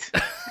meat.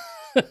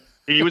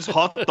 He was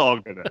hot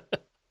dog in it.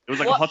 It was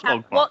like a hot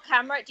dog. What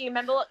camera? Do you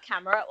remember what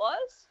camera it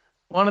was?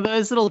 One of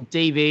those little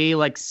DV,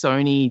 like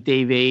Sony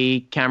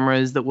DV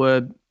cameras that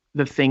were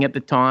the thing at the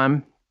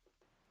time.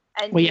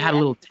 And Where you had a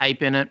little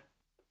tape in it.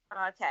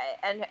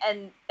 Okay,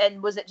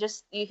 and was it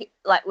just you?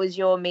 Like, was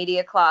your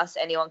media class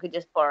anyone could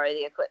just borrow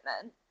the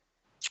equipment?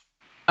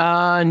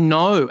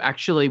 No,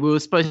 actually, we were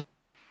supposed.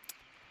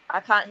 I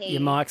can't hear Your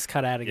you. mic's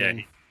cut out again.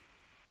 Yeah.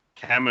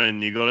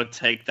 Cameron, you got to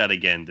take that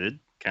again, dude.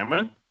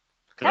 Cameron?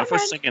 Go for a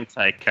second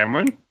take,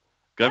 Cameron.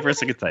 Go for a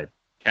second take.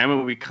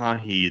 Cameron, we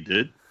can't hear you,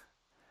 dude.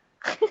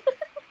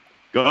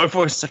 Go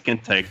for a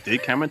second take,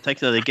 dude. Cameron, take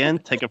that again.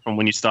 Take it from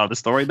when you started the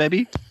story,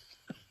 baby.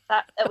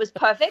 It was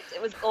perfect.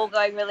 It was all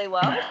going really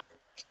well.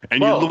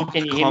 And Whoa, you look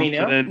can you hear me now?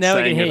 confident Now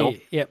we saying can it hear all.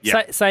 you. Yep.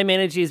 Yeah. Same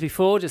energy as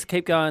before. Just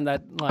keep going.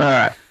 That. Like... All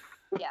right.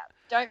 Yeah,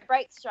 don't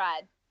break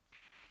stride.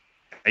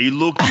 And you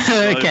look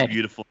so Okay.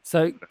 beautiful.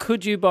 So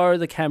could you borrow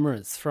the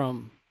cameras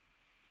from...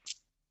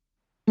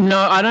 No,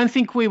 I don't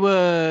think we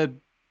were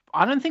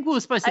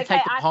supposed to Okay,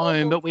 take them I call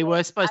home, but we bullshit.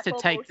 were supposed I to call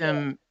take bullshit.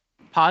 them.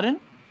 Pardon?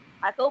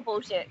 I call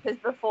bullshit because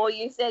before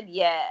you said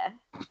yeah.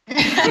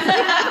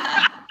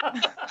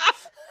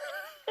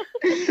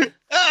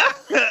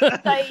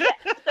 So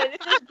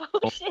this is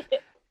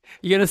bullshit.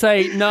 You're going to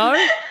say no?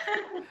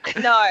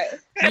 No.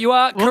 You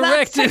are Well,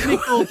 correct. that's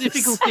technical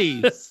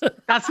difficulties.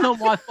 That's not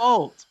my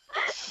fault.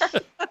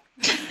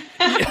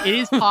 It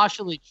is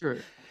partially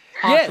true.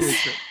 Partially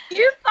Yes.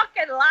 You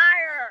fucking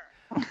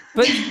liar.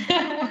 But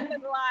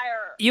Fucking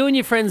liar. you and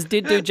your friends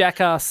did do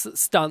Jackass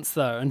stunts,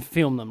 though, and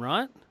film them,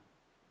 right?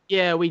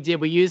 Yeah, we did.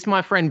 We used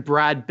my friend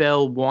Brad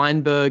Bell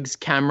Weinberg's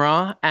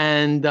camera,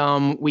 and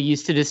we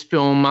used to just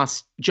film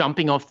us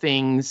jumping off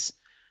things,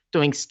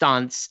 doing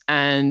stunts.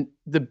 And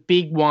the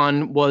big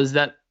one was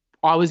that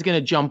I was going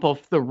to jump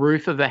off the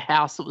roof of a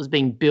house that was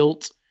being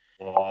built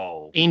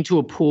Whoa. into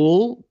a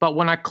pool. But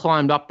when I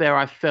climbed up there,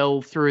 I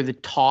fell through the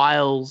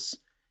tiles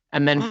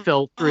and then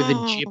fell through the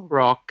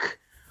gyprock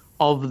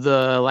of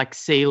the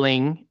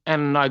ceiling,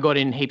 and I got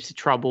in heaps of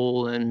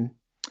trouble, and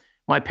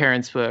my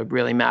parents were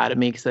really mad at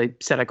me because they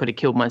said I could have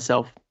killed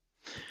myself.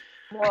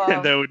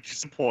 Whoa. They were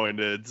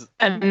disappointed.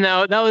 And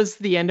no, that was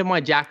the end of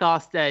my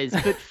Jackass days.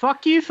 But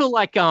fuck you for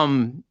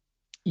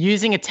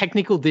using a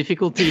technical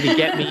difficulty to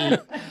get me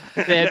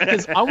there,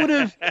 because I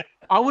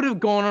would have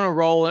gone on a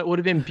roll. It would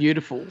have been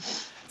beautiful.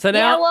 So Yeah,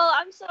 now, well,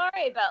 I'm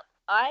sorry, but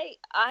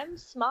I'm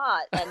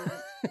smart and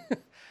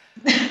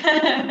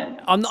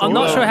I'm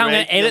not sure how I'm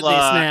going to edit this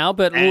now,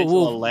 but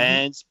we'll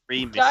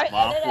Lansbury, Miss don't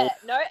Marple. edit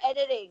it. No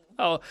editing.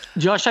 oh,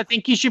 Josh, I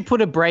think you should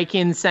put a break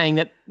in saying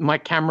that my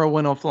camera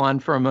went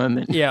offline for a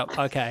moment. yeah,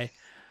 okay.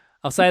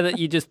 I'll say that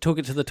you just took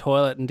it to the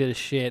toilet and did a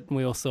shit, and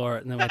we all saw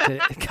it, and then we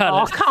had to cut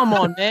Oh, it. come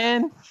on,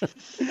 man.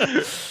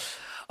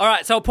 All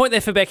right, so I'll point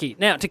there for Becky.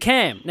 Now, to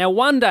Cam. Now,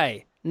 one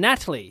day,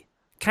 Natalie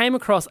came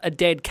across a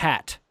dead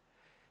cat.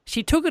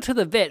 She took it to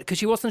the vet because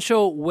she wasn't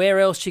sure where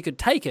else she could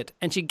take it,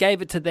 and she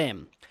gave it to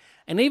them.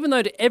 And even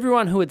though to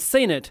everyone who had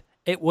seen it,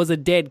 it was a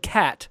dead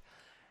cat,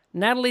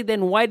 Natalie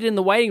then waited in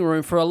the waiting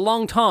room for a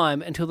long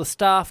time until the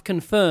staff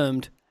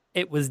confirmed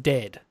it was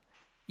dead.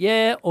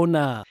 Yeah or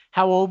nah?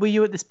 How old were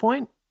you at this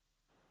point?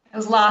 It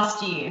was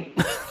last year.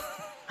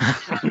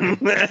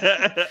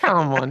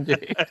 Come on,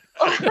 dude.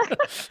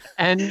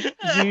 And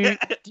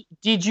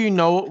did you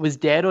know it was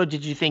dead, or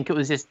did you think it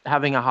was just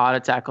having a heart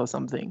attack or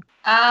something?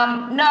 No,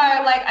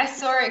 I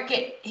saw it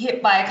get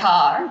hit by a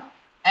car,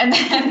 and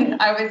then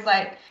I was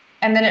like,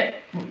 and then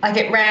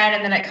it ran,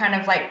 and then it kind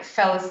of like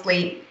fell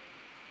asleep.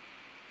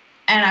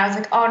 And I was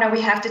like, oh no, we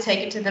have to take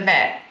it to the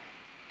vet.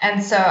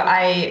 And so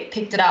I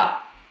picked it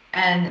up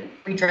and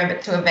we drove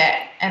it to a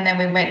vet, and then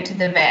we went to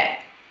the vet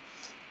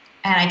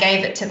and I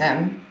gave it to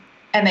them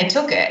and they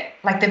took it.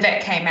 Like the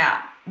vet came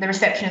out, the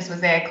receptionist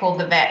was there, called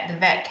the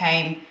vet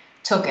came,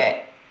 took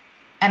it.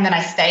 And then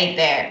I stayed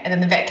there, and then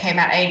the vet came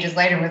out ages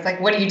later and was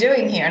like, what are you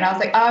doing here? And I was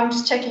like, oh, I'm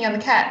just checking on the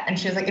cat. And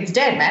she was like, it's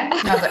dead, man.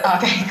 And I was like, oh,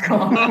 okay,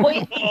 cool.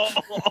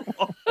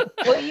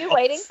 Were you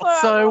waiting for a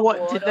So reward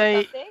what did or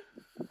they? something?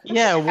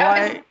 Yeah,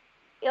 why?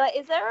 You're like,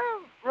 is there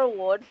a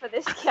reward for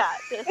this cat?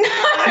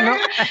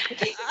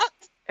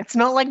 It's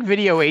not like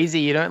Video Easy.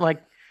 You don't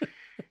like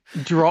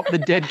drop the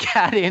dead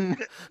cat in.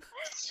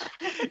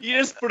 You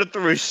just put it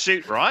through a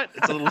chute, right?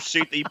 It's a little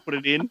chute that you put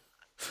it in.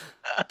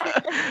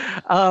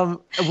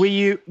 Were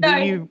you?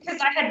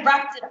 Because I had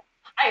wrapped it.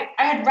 I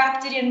had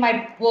wrapped it in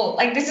my, well,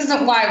 like this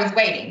isn't why I was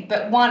waiting,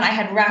 but one, I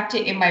had wrapped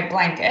it in my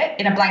blanket,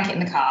 in a blanket in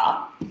the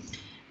car.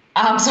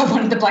 So I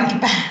wanted the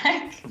blanket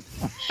back.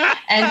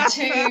 and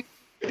two,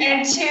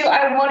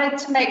 I wanted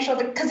to make sure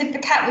that, because if the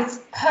cat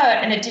was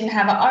hurt and it didn't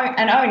have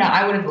an owner,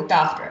 I would have looked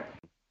after it.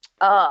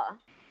 Oh,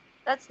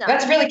 that's nice.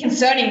 That's really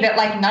concerning that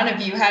like none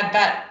of you had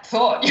that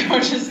thought. You were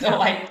just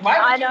like,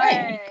 why would you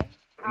wait?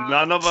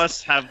 None of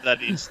us have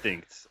that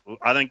instinct.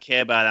 I don't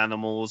care about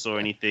animals or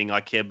anything.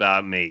 I care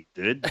about me,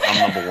 dude.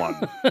 I'm number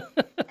one.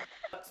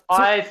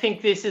 I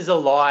think this is a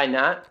lie,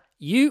 Nat.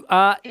 You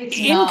are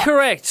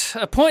incorrect.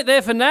 A point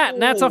there for Nat.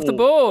 Nat's off the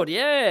board.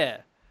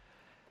 Yeah.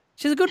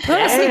 She's a good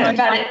person.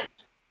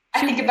 I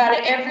think about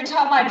it every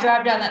time I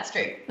drive down that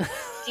street.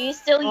 Do you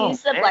still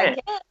use the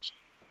blanket?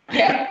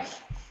 Yeah.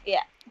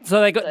 Yeah.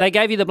 So they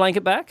gave you the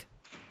blanket back?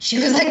 She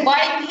was like, why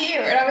are you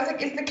here? And I was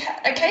like, is the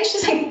cat okay?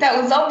 She's like,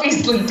 that was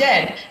obviously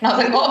dead. And I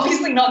was like, well,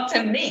 obviously not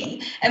to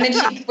me. And then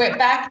she went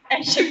back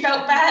and she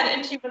felt bad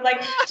and she was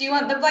like, do you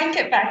want the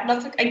blanket back? And I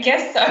was like, I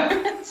guess so.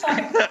 So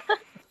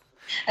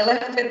I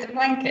left with the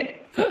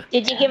blanket.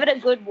 Did you give it a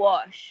good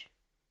wash?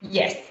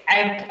 Yes.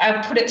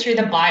 I put it through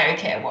the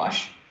BioCare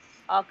wash.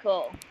 Oh,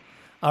 cool.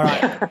 All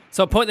right.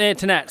 So a point there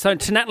to Nat. So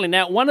to Natalie,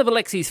 now one of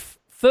Alexi's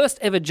first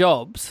ever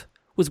jobs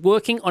was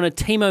working on a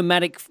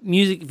Timo-Matic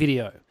music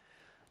video.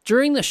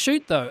 During the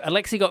shoot, though,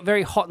 Alexi got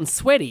very hot and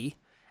sweaty,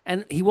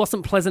 and he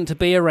wasn't pleasant to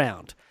be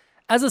around.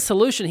 As a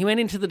solution, he went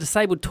into the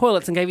disabled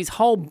toilets and gave his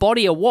whole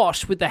body a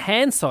wash with the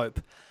hand soap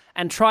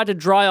and tried to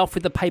dry off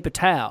with a paper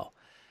towel.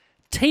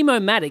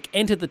 Timo-Matic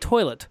entered the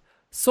toilet,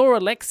 saw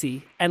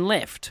Alexi, and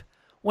left.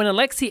 When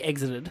Alexi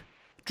exited,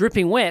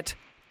 dripping wet,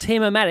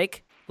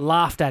 Timo-Matic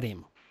laughed at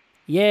him.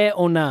 Yeah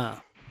or nah?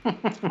 Oh,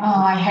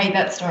 I hate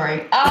that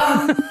story.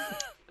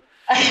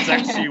 It's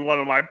actually one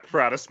of my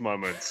proudest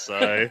moments.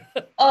 So.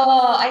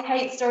 Oh, I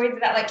hate stories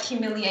about like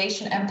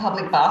humiliation and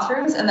public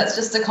bathrooms, and that's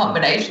just a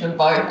combination of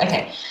both.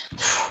 Okay.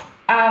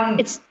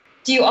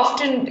 Do you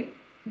often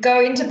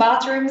go into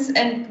bathrooms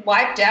and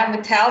wipe down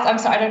with towels? I'm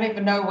sorry, I don't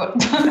even know what.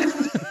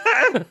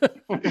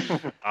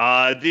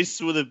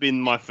 This would have been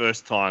my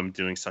first time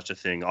doing such a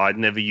thing. I'd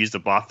never used a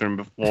bathroom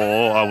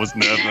before. I was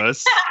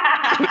nervous.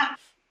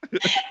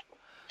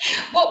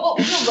 What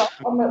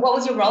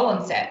was your role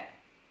on set?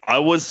 I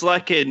was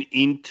like an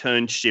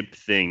internship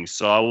thing.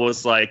 So I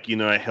was like,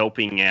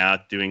 helping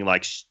out, doing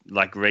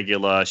like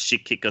regular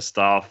shit kicker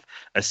stuff,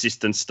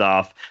 assistant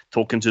stuff,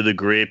 talking to the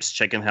grips,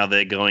 checking how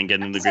they're going,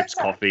 getting the grips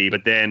coffee.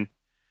 But then...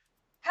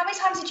 How many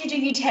times did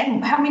you do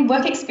U10? How many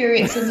work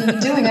experiences are you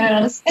doing? I don't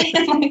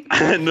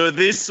understand. No,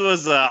 this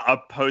was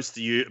a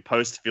post-film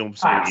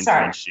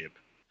internship.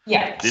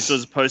 Yeah. This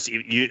was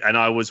and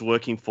I was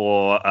working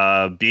for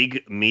a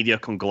big media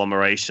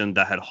conglomeration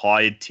that had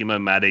hired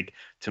Timo-Matic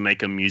to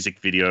make a music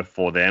video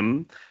for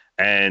them.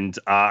 And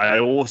I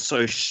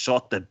also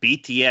shot the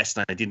BTS,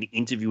 and I did an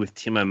interview with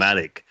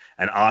Timo-Matic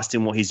and asked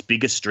him what his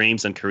biggest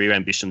dreams and career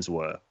ambitions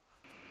were.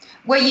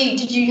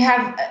 Did you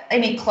have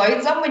any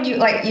clothes on when you,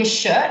 like your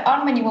shirt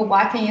on when you were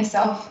wiping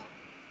yourself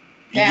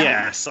down?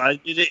 Yes, I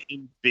did it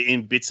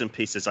in bits and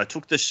pieces. I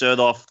took the shirt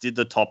off, did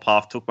the top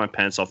half, took my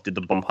pants off, did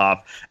the bottom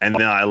half, and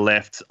then I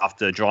left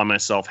after drying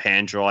myself,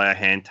 hand dryer,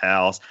 hand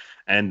towels,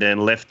 and then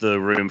left the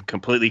room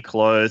completely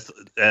clothed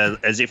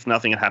as if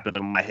nothing had happened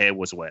and my hair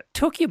was wet.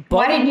 Took your body.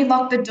 Why didn't you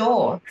lock the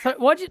door?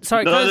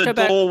 Sorry, no, the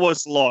door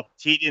was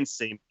locked. He didn't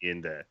see me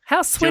in there.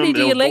 How sweaty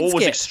do your legs get? The door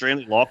was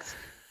extremely locked.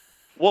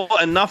 Well,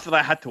 enough that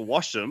I had to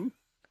wash them.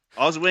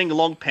 I was wearing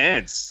long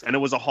pants, and it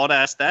was a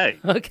hot-ass day.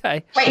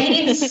 Okay. Wait, he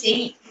didn't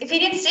see? If he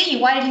didn't see you,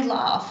 why did he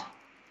laugh?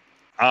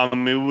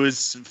 It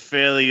was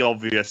fairly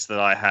obvious that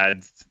I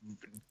had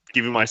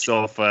given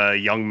myself a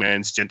young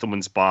man's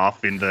gentleman's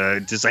bath in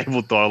the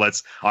disabled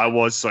toilets. I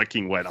was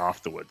soaking wet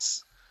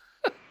afterwards.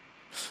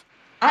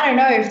 I don't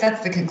know if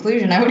that's the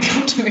conclusion I would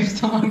come to if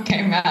someone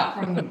came out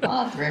from the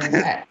bathroom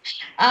wet.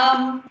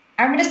 I'm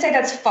going to say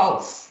that's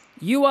false.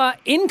 You are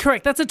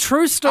incorrect. That's a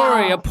true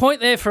story. A point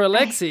there for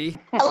Alexi.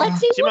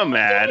 Alexi,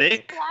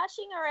 Timo-Matic.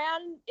 splashing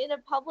around in a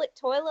public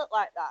toilet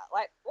like that.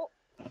 Like,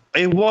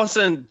 it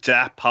wasn't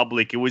that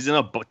public. It was in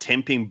a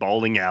temping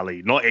bowling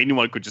alley. Not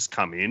anyone could just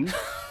come in.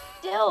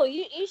 Still,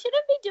 you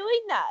shouldn't be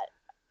doing that.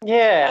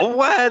 Yeah. Oh,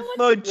 I had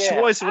no Yeah.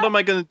 choice. What am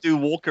I going to do?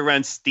 Walk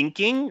around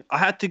stinking? I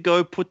had to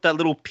go put that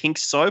little pink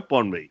soap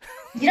on me.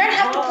 You don't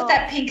have to put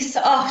that pink.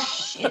 Oh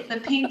shit! The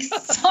pink.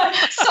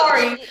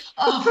 Sorry.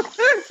 Oh.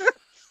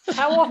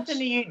 How often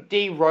are you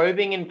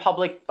derobing in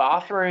public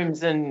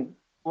bathrooms and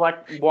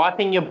like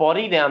wiping your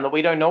body down that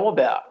we don't know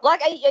about?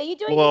 Like, are you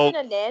doing Well- this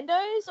in a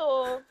Nando's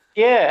or?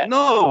 Yeah.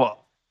 No.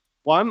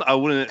 One, I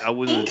wouldn't Pink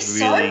really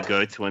soap?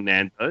 go to a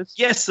Nando's.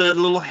 Yes, a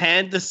little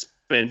hand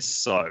dispense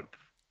soap.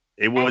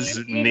 It was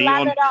you neon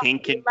lather it up,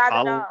 pink you in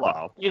lather it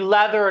color. You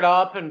lather it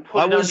up and put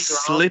I it under was your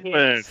slipping.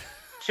 armpits,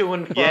 to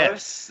and fro.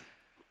 Yes.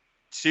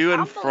 To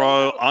and fro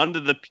Unbelievable. under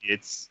the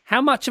pits.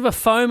 How much of a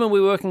foam are we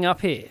working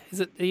up here?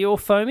 Are you all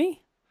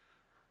foamy?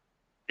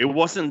 It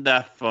wasn't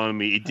that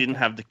foamy. It didn't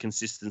have the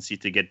consistency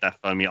to get that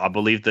foamy. I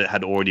believe that it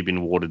had already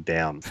been watered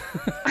down.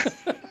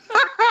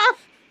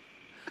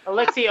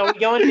 Alexi, are we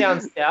going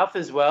down south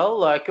as well?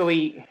 Like, are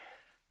we?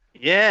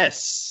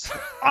 Yes.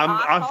 I'm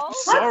Asshole.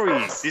 sorry.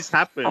 This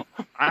happened.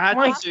 I had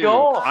my to.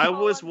 God. I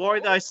was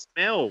worried I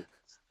smelled.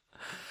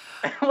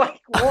 Like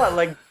what?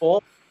 Like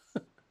ball?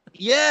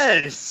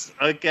 Yes.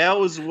 Okay, I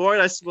was worried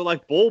I smelled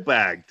like ball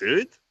bag,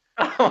 dude.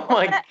 Oh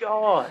my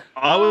god!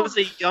 I was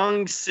a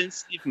young,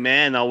 sensitive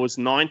man. I was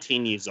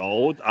 19 years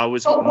old. I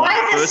was But why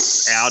my is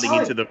first it outing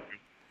soap? into the...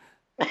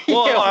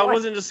 Well, Yeah, I why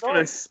wasn't just going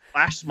to soap?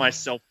 splash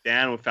myself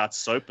down without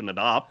soaping it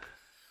up.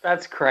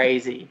 That's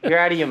crazy. You're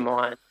out of your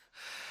mind.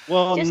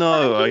 Well, Just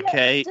no, like,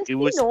 okay. just It be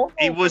was normal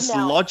it was from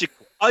now on.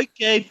 logical.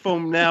 Okay,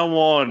 from now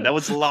on. That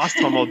was the last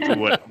time I'll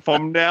do it.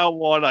 From now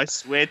on, I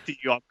swear to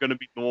you, I'm going to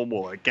be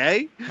normal,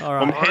 okay? All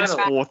From right.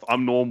 henceforth,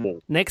 I'm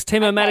normal. Next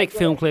Tim-O-Matic good.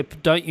 film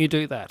clip, don't you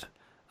do that.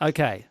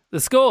 Okay.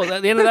 The scores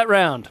at the end of that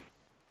round.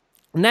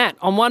 Nat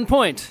on 1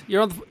 point.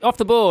 You're off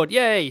the board.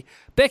 Yay.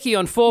 Becky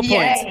on 4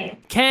 points. Yay.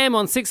 Cam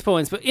on 6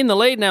 points. But in the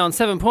lead now on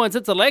 7 points,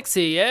 it's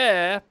Alexi.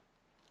 Yeah.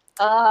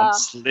 I'm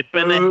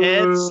slipping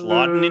ahead,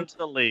 sliding into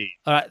the lead.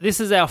 All right. This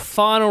is our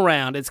final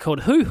round. It's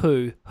called Who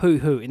Who, Who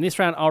Who. In this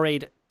round, I'll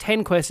read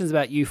 10 questions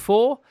about you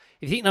four.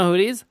 If you think you know who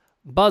it is,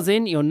 buzz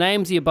in. Your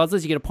names are your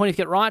buzzers. You get a point if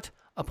you get it right,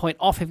 a point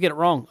off if you get it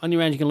wrong. Only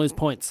round you can lose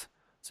points.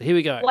 So here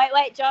we go.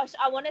 Wait, Josh.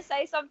 I want to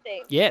say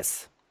something.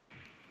 Yes.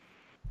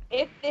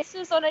 If this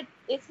was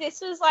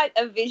like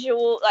a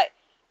visual, like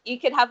you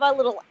could have a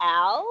little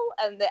owl,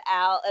 and the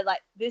owl, and like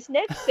this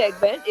next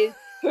segment is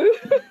who,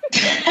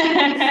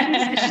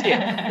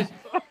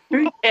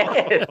 Who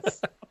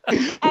cares? and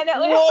it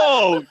was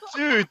Whoa,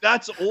 dude,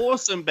 that's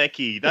awesome,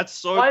 Becky. That's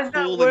so Why is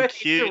that cool and worth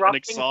cute and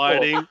interrupting for?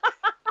 exciting.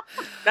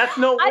 That's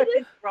not I worth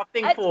just-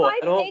 interrupting it's for my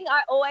at all. thing.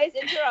 I always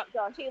interrupt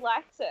Josh. He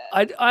likes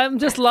it. I'm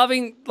just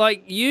loving,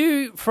 like,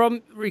 you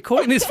from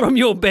recording this from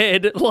your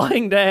bed,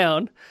 lying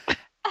down.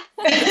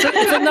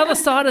 It's another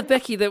side of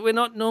Becky that we're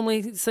not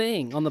normally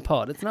seeing on the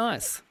pod. It's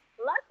nice.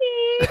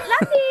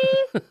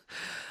 Lucky.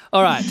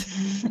 All right.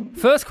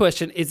 First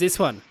question is this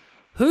one.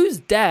 Whose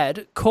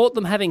dad caught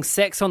them having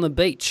sex on the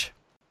beach?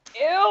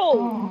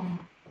 Ew.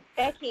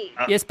 Becky.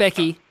 Yes,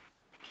 Becky.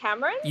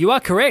 Cameron. You are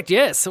correct.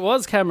 Yes, it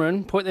was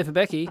Cameron. Point there for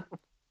Becky.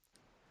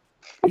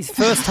 His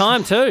first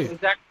time too.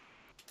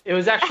 It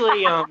was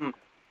actually,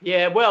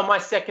 yeah, well, my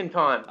second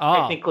time,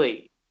 Ah.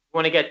 technically.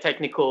 Want to get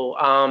technical,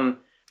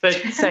 but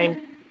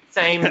same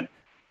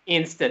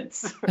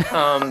instance.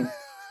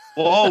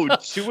 Whoa,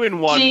 2 in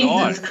 1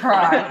 Jesus night.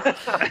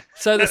 Christ.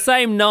 So the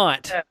same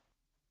night.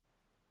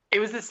 It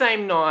was the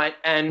same night,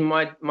 and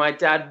my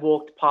dad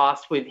walked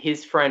past with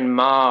his friend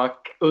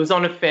Mark. It was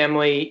on a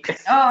family.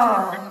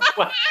 Oh.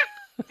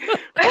 It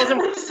wasn't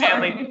with a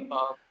family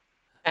farm,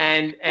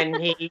 and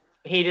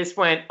he just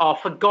went, "Oh,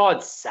 for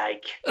God's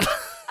sake!"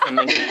 And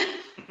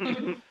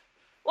then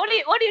What are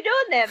you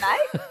doing there,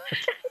 mate?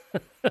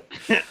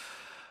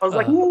 I was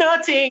like,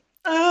 "Nothing."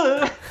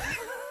 Ugh."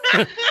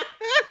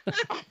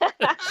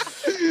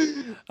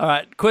 All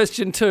right.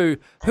 Question 2.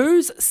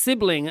 Whose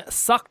sibling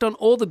sucked on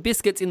all the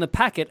biscuits in the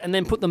packet and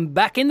then put them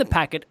back in the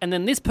packet, and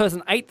then this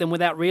person ate them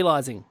without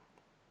realizing?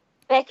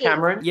 Becky.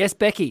 Cameron. Yes,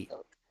 Becky.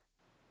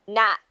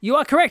 Nat. You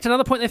are correct.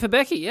 Another point there for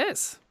Becky.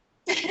 Yes.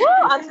 Woo,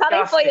 I'm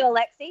coming for you,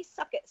 Alexi.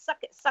 Suck it, suck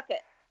it, suck it.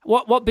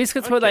 What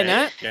biscuits were they,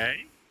 Nat?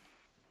 Okay.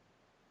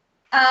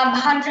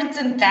 Hundreds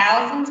and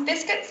thousands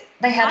biscuits.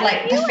 They had I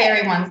like knew the it.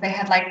 fairy ones. They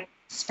had like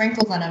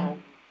sprinkles on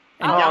them.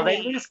 Oh,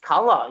 they lose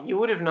color. You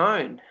would have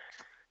known.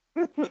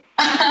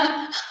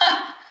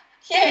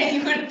 Yeah,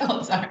 you would have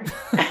thought so.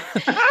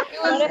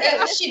 What if it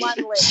was one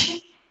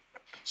lip?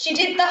 She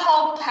did the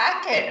whole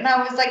packet, and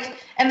I was like,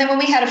 and then when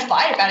we had a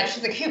fight about it,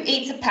 she's like, "Who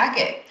eats a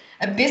packet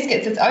of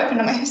biscuits that's open?"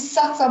 I'm like, "Who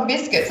sucks on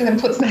biscuits and then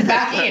puts them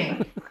back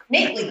in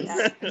neatly?"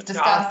 It's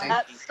disgusting.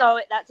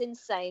 That's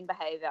insane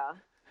behavior.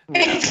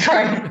 It's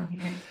crazy.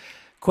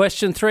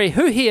 Question 3.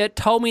 Who here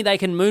told me they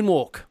can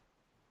moonwalk?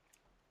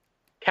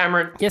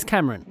 Cameron, Yes,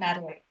 Cameron.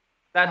 Natalie.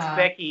 that's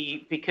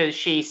Becky because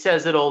she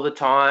says it all the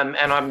time,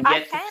 and I'm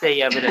yet to Okay.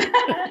 see evidence.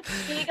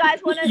 Do you guys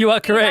want to? You are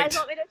Do you correct. guys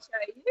want me to show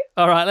you?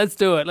 All right, let's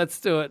do it. Let's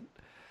do it.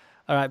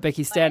 All right,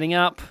 Becky's standing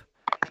up.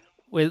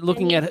 We're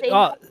looking you at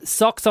see-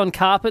 socks on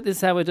carpet. This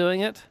is how we're doing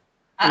it.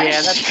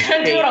 Yeah, that's She's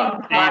gonna do it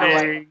on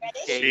carpet.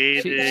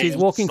 She's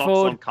walking Socks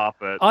forward. on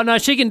carpet. Oh no,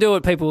 she can do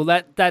it, people.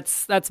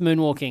 That's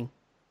moonwalking.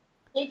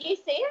 Did you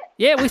see it?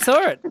 Yeah, we saw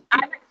it.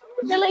 I'm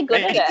really good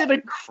She at did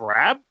it. a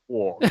crab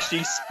walk.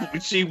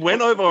 She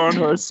went over on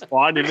her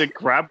spine and did a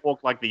crab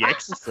walk like The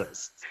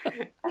Exorcist.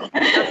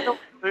 That's not what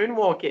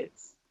moonwalk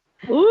is.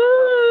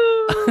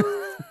 Ooh.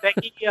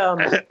 Becky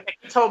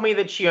told me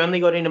that she only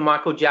got into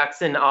Michael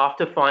Jackson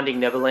after Finding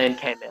Neverland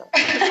came out.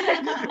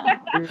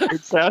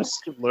 It's how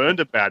she learned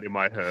about him,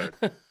 I heard.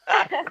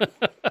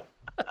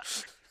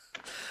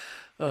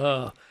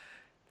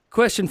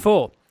 Question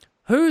 4.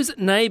 Whose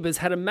neighbours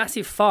had a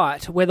massive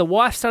fight where the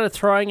wife started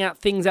throwing out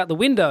things out the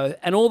window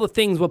and all the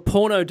things were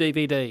porno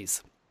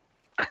DVDs?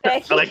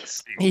 Becky.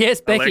 Alexi.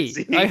 Yes, Becky.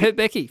 Alexi. I heard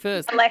Becky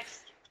first. Alex.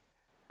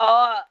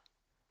 Oh,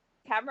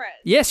 Cameron.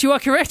 Yes, you are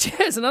correct.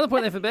 Yes, another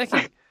point there for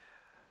Becky.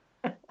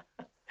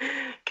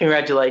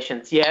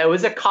 Congratulations. Yeah, it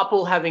was a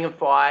couple having a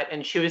fight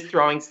and she was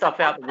throwing stuff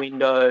out the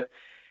window.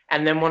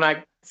 And then when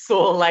I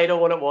saw later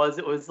what it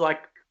was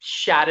like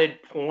shattered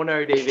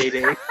porno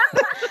DVD.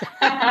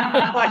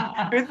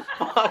 Like, who the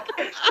fuck?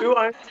 Who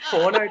owns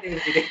porno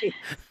DVD?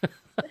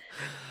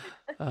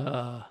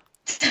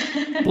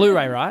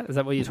 Blu-ray, right? Is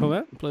that what you're talking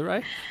about?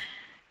 Blu-ray?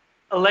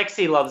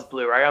 Alexi loves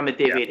Blu-ray. I'm a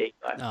DVD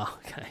guy. Oh,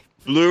 okay.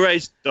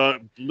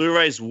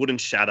 Blu-rays wouldn't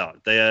shatter.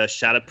 They are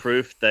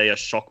shatterproof. They are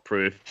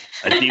shockproof.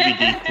 A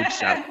DVD could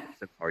shatter.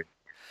 Sorry.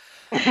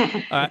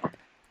 All right.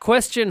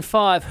 Question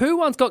 5. Who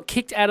once got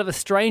kicked out of a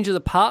stranger's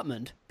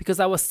apartment because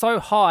they were so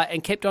high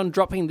and kept on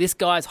dropping this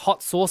guy's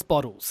hot sauce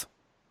bottles?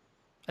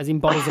 As in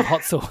bottles of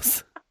hot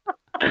sauce.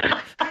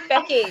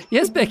 Becky.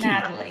 Yes, Becky.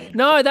 Natalie.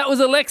 No, that was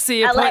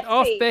Alexi. A point Alexi.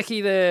 off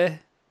Becky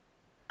there.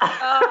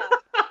 Oh,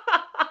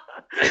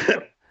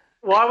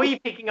 Why were you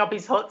picking up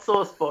his hot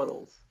sauce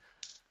bottles?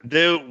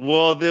 There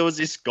was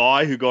this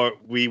guy me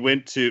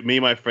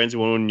and my friends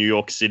went to New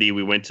York City.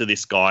 We went to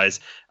this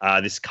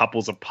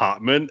couple's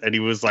apartment, and he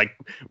was like,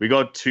 we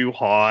got too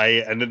high,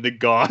 and then the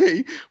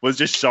guy was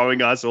just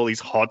showing us all these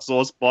hot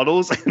sauce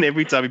bottles, and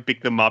every time he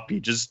picked them up,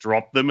 he just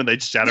dropped them and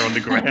they'd shatter on the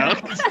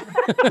ground.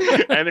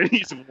 And then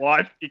his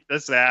wife kicked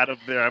us out of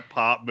their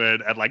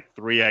apartment at like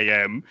 3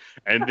 a.m.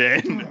 And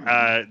then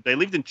they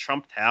lived in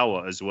Trump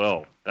Tower as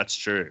well. That's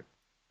true.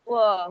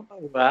 whoa.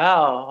 Oh,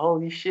 wow.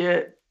 Holy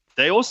shit.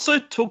 They also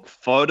took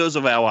photos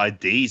of our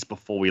IDs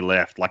before we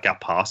left, like our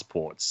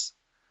passports.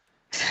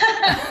 So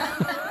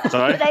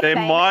Were they they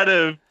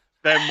famous?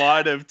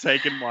 might have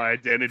taken my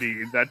identity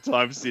in that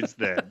time since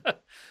then.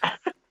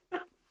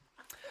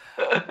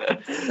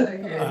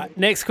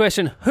 Next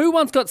question. Who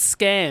once got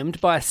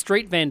scammed by a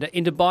street vendor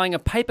into buying a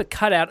paper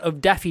cutout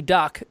of Daffy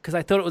Duck because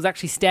they thought it was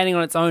actually standing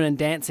on its own and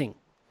dancing?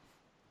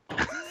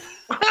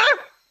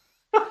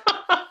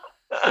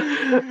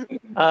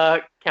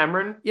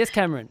 Cameron? Yes,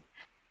 Cameron.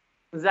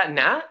 Was that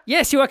Nat?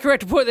 Yes, you are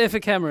correct. Put it there for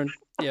Cameron.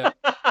 Yeah.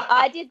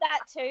 I did that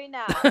too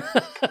now.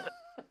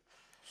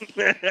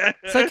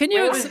 So can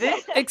you Where was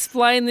it?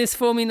 explain this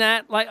for me,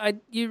 Nat? Like,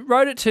 you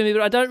wrote it to me,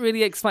 but I don't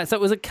really explain. So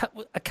it was a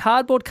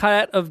cardboard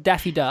cutout of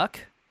Daffy Duck.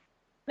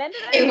 Remember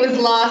It was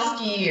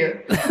last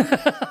year.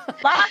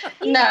 last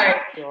year? No.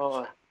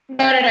 Oh,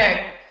 No.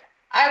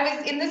 I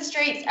was in the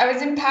streets. I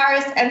was in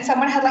Paris, and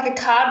someone had like a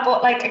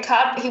cardboard,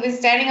 he was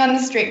standing on the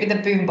street with a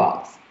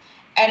boombox,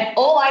 and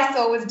all I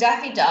saw was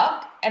Daffy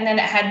Duck, and then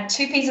it had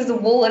 2 pieces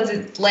of wool as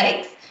its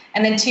legs,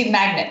 and then 2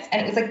 magnets,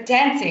 and it was like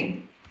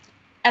dancing.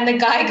 And the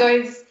guy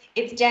goes,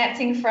 "It's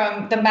dancing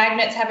from the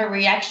magnets have a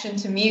reaction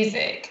to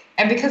music."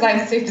 And because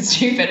I'm super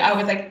stupid, I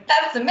was like,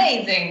 "That's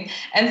amazing."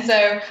 And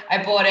so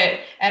I bought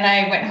it, and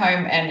I went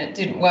home, and it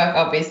didn't work,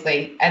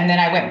 obviously. And then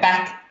I went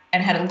back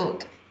and had a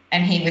look,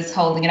 and he was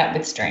holding it up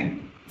with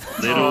string.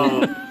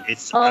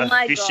 It's Oh a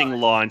my fishing God.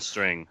 line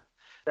string.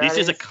 This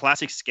is a is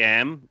classic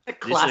scam. a This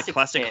is a classic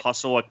classic scam.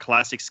 hustle, a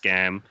classic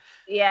scam.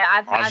 Yeah,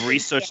 I've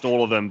researched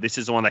all of them. This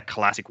is one of the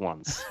classic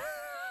ones.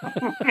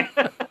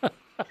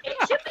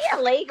 It should be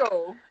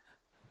illegal.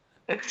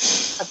 I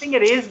think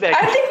it is, Becky.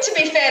 I think, to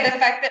be fair, the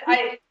fact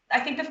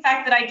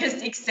that I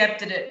just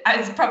accepted it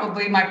is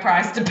probably my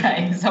price to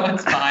pay, so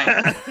it's fine.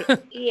 You're a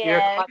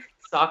Yeah. classic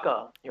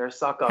sucker. You're a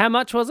sucker. How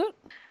much was it?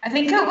 I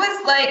think it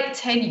was like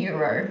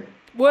 €10.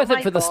 Worth Oh it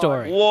my for the God.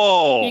 story.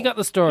 Whoa! You got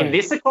the story. In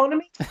this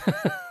economy?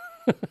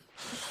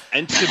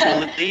 And to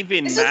believe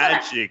in This is what I-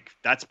 magic,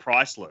 that's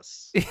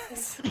priceless.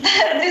 This was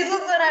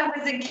when I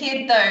was a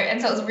kid, though,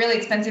 and so it was really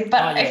expensive.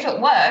 But Oh, yeah. if it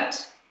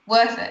worked,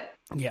 worth it.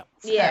 Yeah.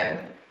 So, Yeah.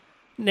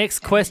 Next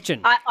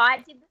question. I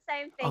did the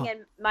same thing, Oh.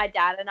 and my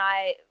dad and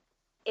I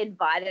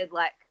invited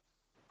like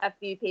a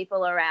few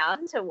people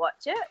around to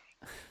watch it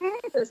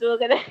because we were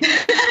gonna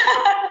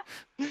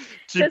To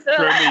just sort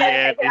of like,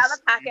 premiere take it out of this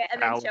the packet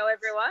and then album. show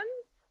everyone.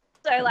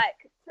 So like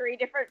 3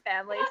 different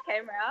families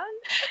came around.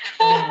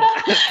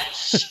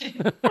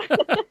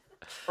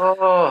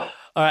 Oh,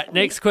 All right,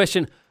 next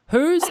question.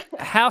 Whose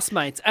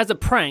housemates, as a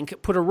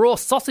prank, put a raw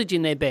sausage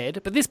in their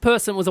bed, but this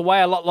person was away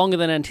a lot longer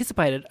than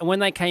anticipated, and when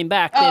they came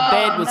back, their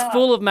bed was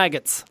full of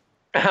maggots?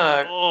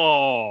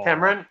 Oh,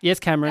 Cameron? Yes,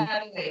 Cameron.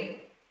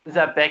 Natalie. Is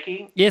that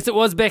Becky? Yes, it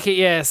was Becky,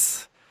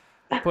 yes.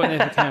 Point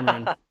there for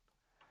Cameron.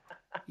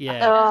 Yeah.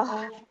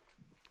 Oh,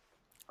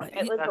 it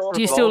was That's awful.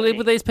 Do you still live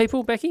with these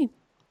people, Becky?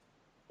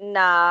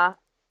 Nah.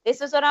 This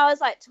was when I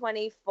was like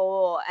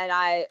 24 and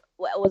I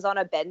was on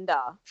a bender.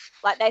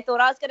 Like they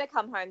thought I was going to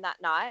come home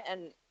that night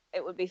and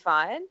it would be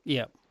fine.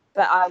 Yeah.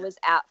 But I was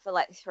out for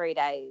like 3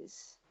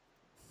 days.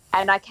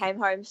 And I came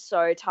home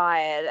so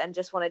tired and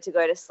just wanted to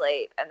go to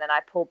sleep. And then I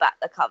pulled back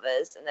the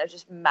covers and there was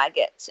just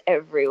maggots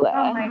everywhere.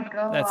 Oh my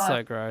god. That's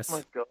so gross. Oh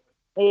my God.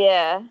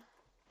 Yeah.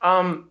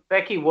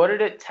 Becky, what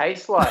did it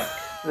taste like?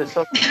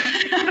 The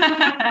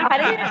I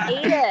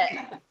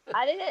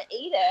didn't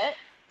eat it.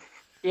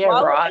 Yeah,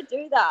 Why right. would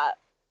I do that?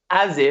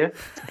 As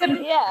if.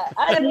 Yeah.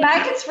 The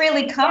maggots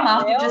really come Yeah,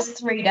 after real. just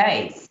 3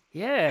 days.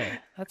 Yeah,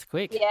 that's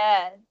quick.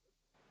 Yeah.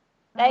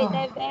 They're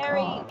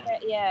very,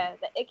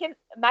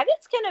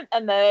 maggots can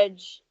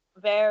emerge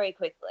very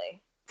quickly.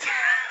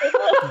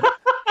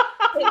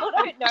 People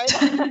don't know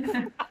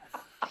that.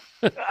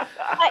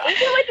 Like,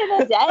 even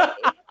within a day.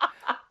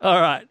 All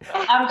right.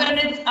 I'm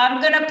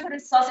gonna put a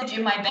sausage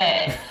in my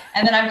bed,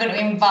 and then I'm gonna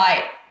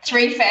invite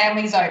 3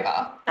 families over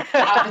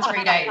after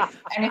 3 days.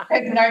 And if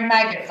there's no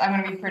maggots, I'm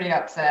gonna be pretty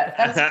upset.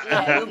 That's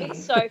Yeah, you'll be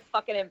so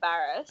fucking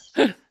embarrassed.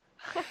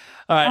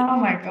 All right. Oh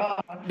my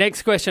god.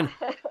 Next question.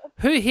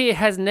 Who here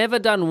has never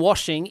done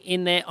washing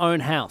in their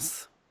own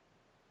house?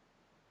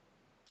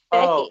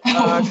 Oh,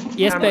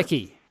 Yes, Cameron.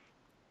 Becky.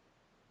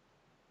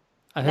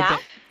 I heard Nat?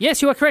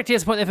 Yes, you are correct.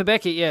 Yes, point there for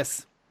Becky.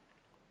 Yes.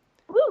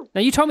 Woo.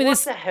 Now, you told me What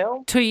this the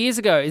hell? 2 years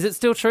ago. Is it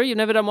still true? You've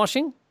never done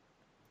washing?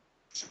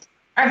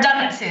 I've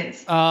done it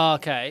since. Oh,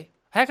 okay.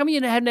 How come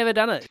you had never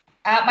done it?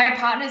 My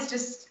partner's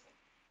just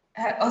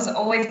has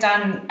always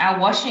done our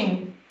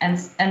washing, and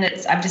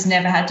I've just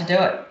never had to do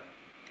it.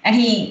 And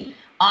he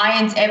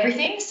irons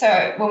everything.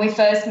 So when we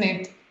first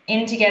moved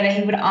in together,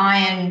 he would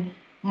iron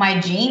my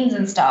jeans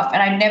and stuff,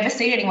 and I'd never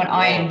seen anyone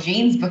iron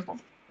jeans before.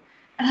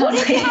 And I What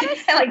was if you have a like,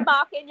 skid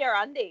mark in your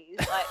undies?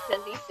 Like,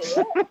 does he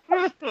see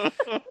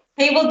it?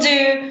 he will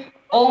do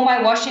all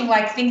my washing,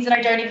 like things that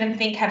I don't even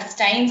think have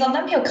stains on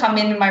them. He'll come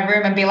into my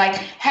room and be like,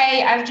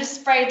 "Hey, I've just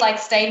sprayed like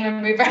stain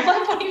remover." I'm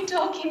like, "What are you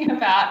talking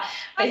about?"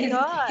 But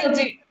he'll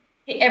do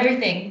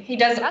everything. He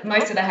does That's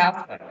most of the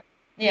housework.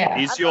 Yeah.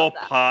 Is I your love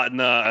that.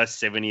 partner a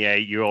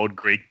 78-year-old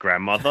Greek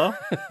grandmother?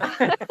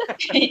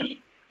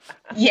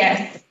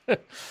 Yes.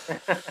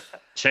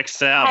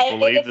 Checks out. Hey,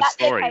 Believe if the that's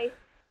the story. case,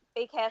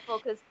 be careful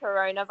because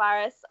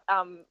coronavirus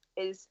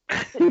is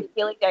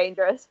particularly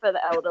dangerous for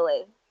the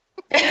elderly.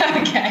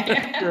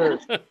 Okay. Sure.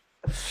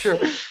 Sure.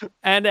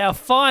 And our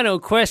final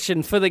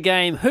question for the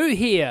game. Who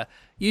here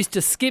used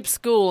to skip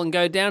school and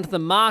go down to the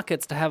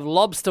markets to have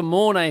lobster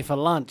mornay for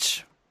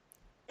lunch?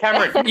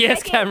 Cameron,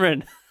 Yes,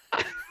 Cameron.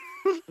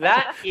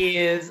 that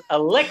is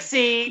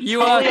Alexi.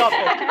 You are-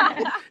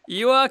 Toliopoulos.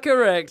 You are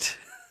correct.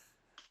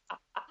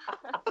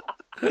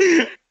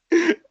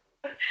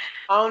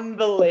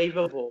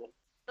 Unbelievable.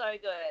 So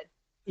good.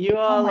 You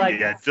are Oh my like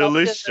Yeah, such a-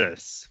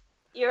 delicious.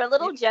 You're a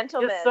little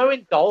gentleman. You're so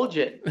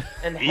indulgent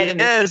and hedonistic.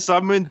 Yes,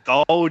 I'm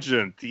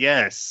indulgent.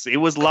 Yes, it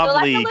was like a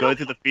lovely. little- Go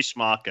to the fish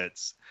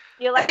markets.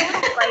 You're like a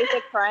little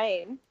Fraser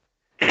Crane.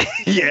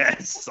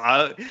 Yes,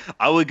 I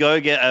would go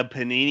get a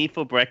panini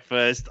for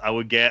breakfast. I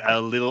would get a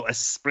little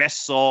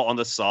espresso on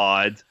the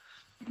side.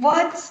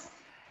 What?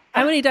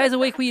 How many days a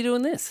week were you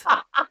doing this?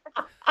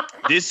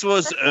 This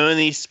was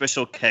only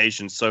special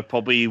occasions, so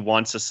probably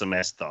once a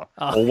semester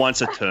or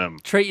once a term.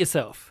 Treat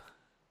yourself.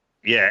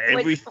 Yeah,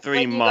 every 3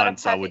 when you got a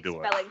months I would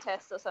perfect do it. spelling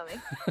test or something.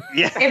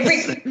 Yes,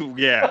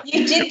 yeah.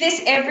 You did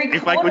this every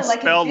If quarter. I could like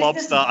spell this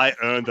lobster, I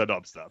earned a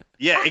lobster.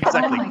 Yeah,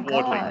 exactly. Oh my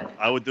Quarterly. God.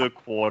 I would do it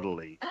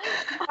quarterly.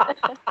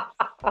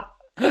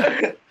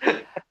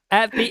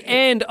 At the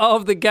end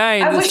of the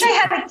game, I the wish I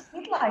had a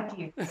kid like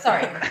you.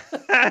 Sorry.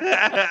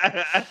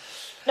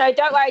 No,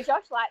 don't worry.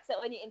 Josh likes it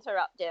when you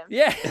interrupt him.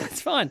 yeah,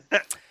 it's fine.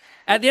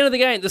 At the end of the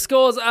game, the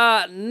scores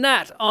are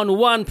Nat on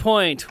 1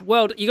 point.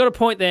 Well, you got a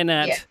point there,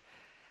 Nat. Yeah.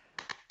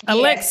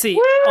 Alexi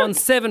on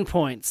 7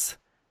 points.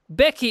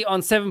 Becky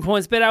on 7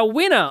 points, but our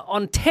winner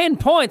on 10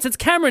 points. It's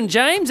Cameron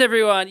James,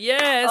 everyone.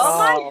 Yes. Oh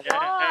my Oh,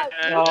 god!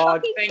 you Oh,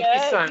 fucking thank nerd,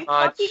 you so you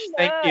much. fucking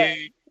Thank nerd.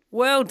 you.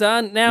 Well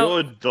done. Now, You're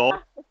a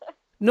dog.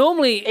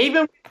 normally,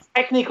 Even with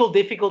technical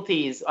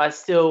difficulties, I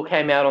still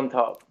came out on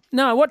top.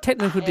 no, what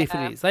technical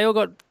difficulties? They all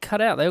got cut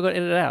out. They all got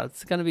edited out.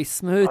 It's going to be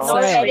smooth Oh,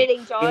 No sailing.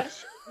 editing,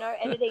 Josh. No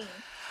editing.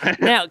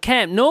 Now,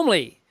 Cam,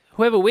 normally,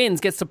 whoever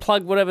wins gets to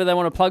plug whatever they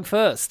want to plug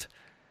first.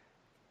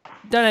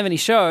 Don't have any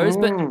shows,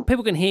 but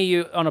people can hear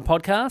you on a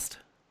podcast.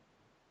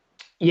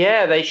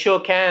 Yeah, they sure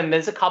can.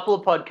 There's a couple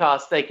of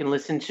podcasts they can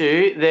listen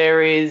to.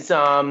 There is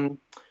Finding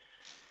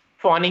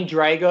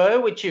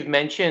Drago, which you've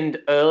mentioned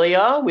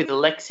earlier with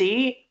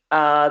Alexi.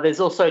 There's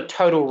also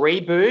Total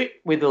Reboot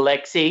with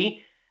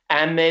Alexi.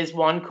 And there's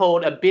one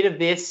called A Bit of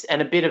This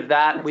and A Bit of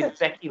That with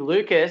Becky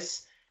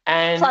Lucas.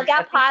 And Plug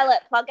our pilot.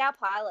 Plug our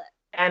pilot.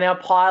 and our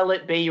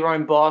pilot, Be Your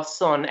Own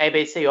Boss, on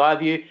ABC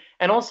iView.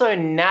 And also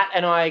Nat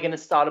and I are going to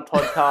start a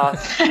podcast,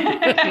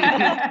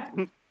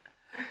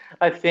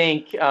 I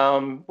think,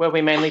 where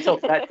we mainly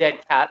talk about dead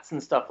cats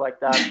and stuff like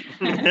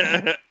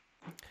that.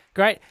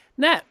 Great.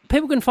 Nat,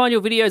 people can find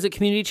your videos at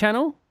Community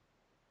Channel.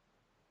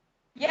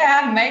 Yeah, I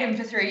haven't made them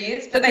for 3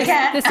 years, but they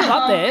can. They're still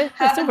up there.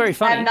 They're still very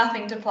funny. I have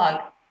nothing to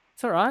plug.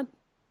 It's all right.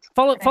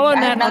 Follow I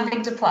Nat have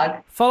nothing to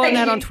plug. Follow Thank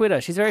Nat you. on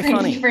Twitter. She's very Thank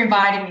funny. you for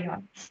inviting me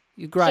on.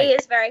 You're great. She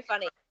is very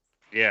funny.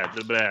 Yeah,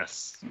 the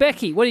best.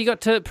 Becky, what do you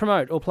got to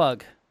promote or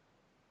plug?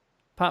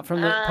 Apart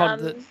from the pod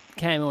that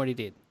Cam already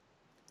did.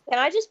 Can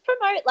I just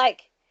promote,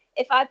 like,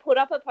 if I put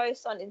up a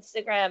post on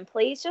Instagram,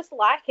 please just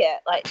like it.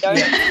 Like, don't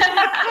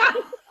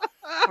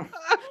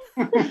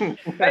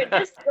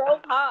just scroll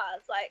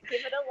past. Like,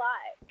 give it a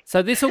like.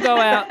 So this will go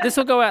out. This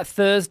will go out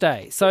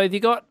Thursday. So if you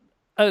got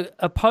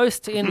a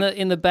post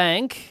in the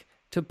bank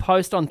to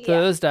post on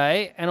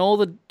Thursday, and all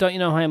the Don't You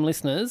Know Who I Am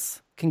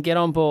listeners can get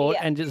on board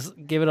and just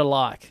give it a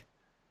like.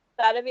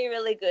 That'd be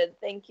really good.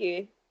 Thank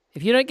you.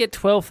 If you don't get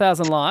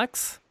 12,000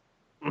 likes,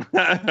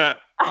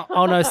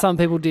 I'll know some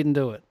people didn't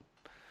do it.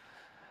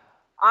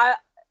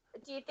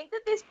 Do you think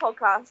that this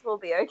podcast will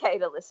be okay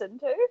to listen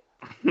to?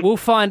 We'll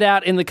find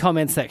out in the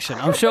comment section.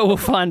 I'm sure we'll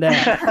find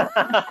out.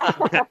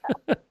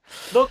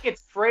 Look,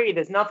 it's free.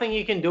 There's nothing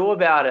you can do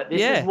about it.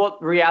 This is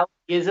what reality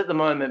is at the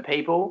moment,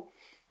 people.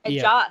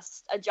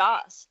 Adjust.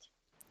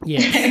 Yes.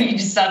 You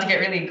just start to get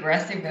really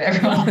aggressive with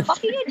everyone.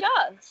 Fucking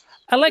adjust.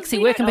 Alexi,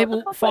 where can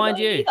people find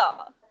you?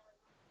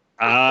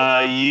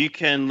 You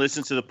can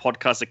listen to the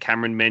podcast that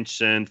Cameron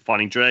mentioned,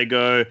 Finding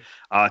Drago,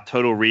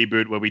 Total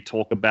Reboot, where we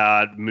talk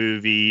about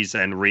movies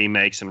and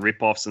remakes and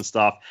rip-offs and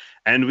stuff.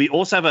 And we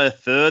also have a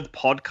third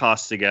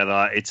podcast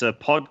together. It's a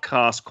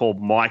podcast called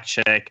Mike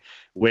Check,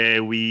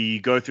 where we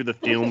go through the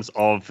films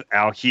of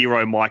our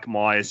hero Mike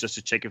Myers just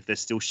to check if they're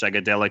still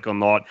shagadelic or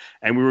not.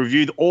 And we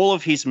reviewed all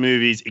of his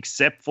movies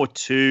except for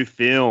 2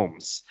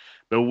 films.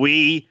 But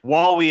we,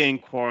 while we're in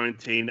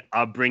quarantine,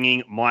 are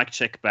bringing Mike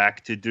Check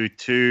back to do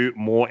 2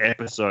 more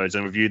episodes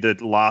and review the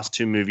last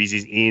 2 movies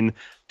he's in,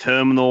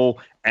 Terminal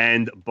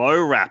and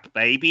Bo Rap,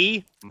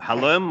 baby.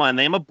 Hello, my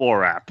name is Bo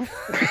Rap.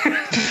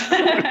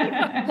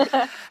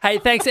 Hey,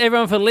 thanks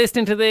everyone for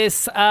listening to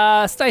this.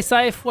 Stay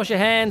safe, wash your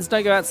hands,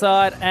 don't go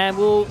outside, and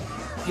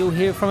you'll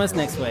hear from us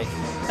next week.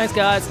 Thanks,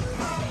 guys.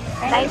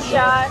 Thanks,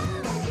 Sean.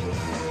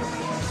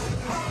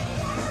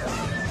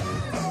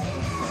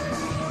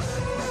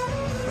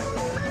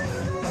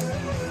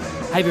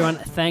 Hey everyone,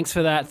 thanks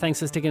for that.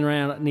 Thanks for sticking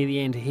around near the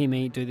end to hear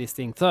me do this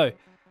thing. So,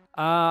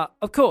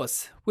 of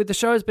course, with the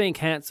shows being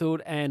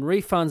cancelled and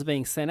refunds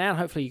being sent out,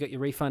 hopefully you got your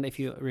refund. If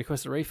you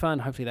requested a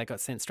refund, hopefully that got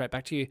sent straight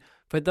back to you.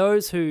 For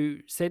those who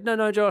said,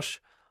 no,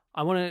 Josh,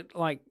 I want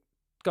to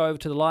go over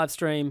to the live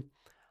stream,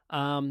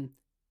 we'll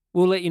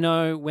let you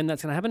know when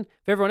that's going to happen.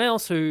 For everyone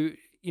else who,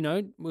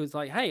 was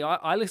like, hey,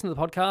 I listened to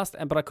the podcast,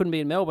 but I couldn't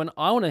be in Melbourne,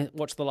 I want to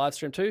watch the live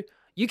stream too.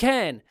 You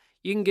can.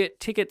 You can get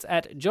tickets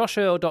at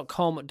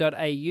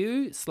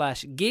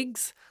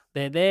joshearl.com.au/gigs.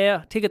 They're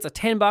there. Tickets are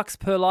 $10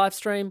 per live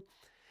stream.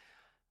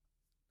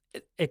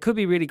 It could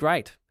be really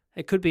great.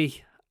 It could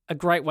be a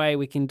great way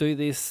we can do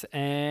this,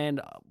 and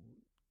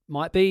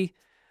might be,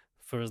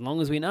 for as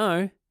long as we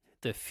know,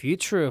 the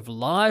future of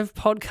live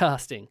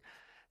podcasting.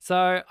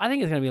 So I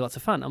think it's going to be lots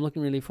of fun. I'm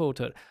looking really forward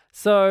to it.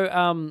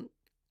 So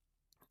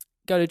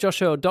go to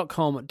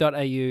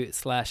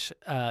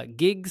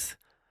joshearl.com.au/gigs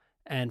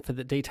and for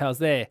the details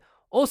there.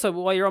 Also,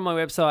 while you're on my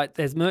website,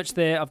 there's merch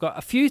there. I've got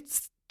a few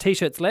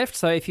T-shirts left,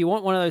 so if you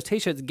want one of those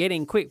T-shirts, get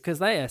in quick because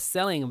they are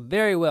selling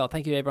very well.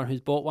 Thank you to everyone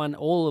who's bought one.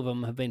 All of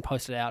them have been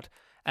posted out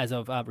as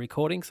of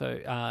recording,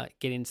 so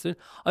get in soon.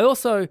 I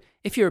also,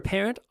 if you're a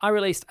parent, I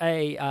released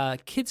a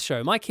kids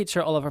show. My kids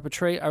show, Oliver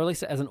Petrie, I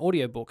released it as an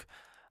audiobook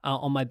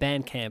on my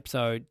Bandcamp.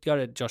 So go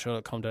to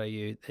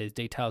joshua.com.au. There's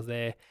details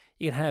there.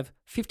 You can have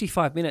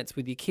 55 minutes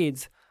with your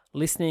kids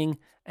listening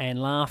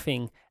and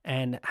laughing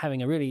and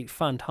having a really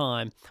fun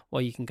time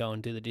while you can go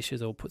and do the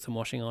dishes or put some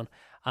washing on.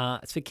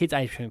 It's for kids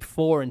aged between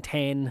 4 and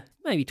 10,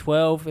 maybe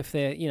 12 if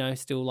they're,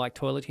 still like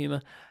toilet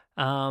humor.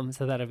 So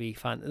that'll be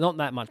fun. Not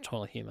that much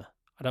toilet humor.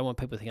 I don't want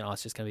people thinking,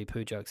 it's just going to be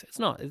poo jokes. It's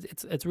not.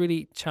 It's a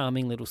really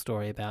charming little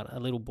story about a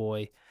little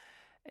boy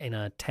in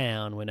a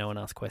town where no one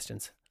asks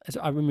questions.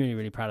 I'm really,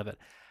 really proud of it.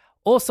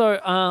 Also,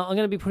 I'm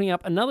going to be putting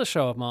up another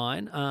show of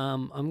mine.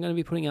 I'm going to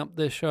be putting up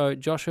the show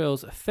Josh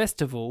Earl's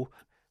Festival,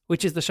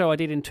 which is the show I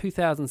did in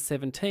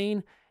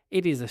 2017.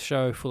 It is a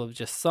show full of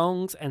just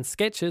songs and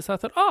sketches. So I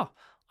thought,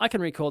 I can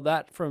record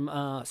that from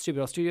Stupid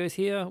Old Studios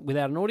here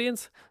without an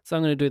audience. So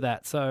I'm going to do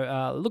that.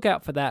 So look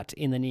out for that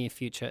in the near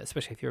future,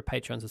 especially if you're a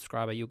Patreon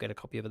subscriber. You'll get a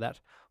copy of that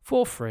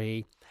for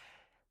free.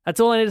 That's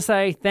all I need to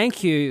say.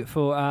 Thank you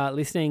for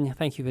listening.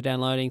 Thank you for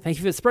downloading. Thank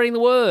you for spreading the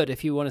word.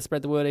 If you want to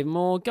spread the word even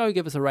more, go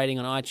give us a rating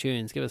on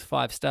iTunes. Give us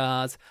 5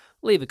 stars.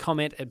 Leave a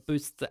comment. It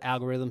boosts the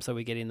algorithm so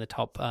we get in the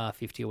top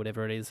 50 or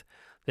whatever it is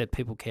that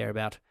people care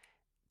about.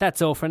 That's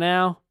all for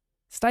now.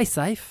 Stay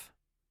safe.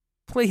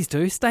 Please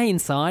do. Stay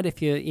inside if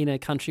you're in a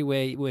country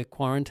where we're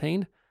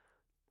quarantined.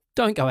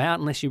 Don't go out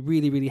unless you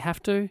really, really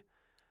have to.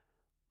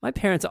 My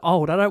parents are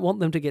old. I don't want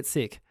them to get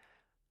sick.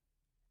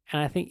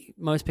 And I think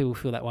most people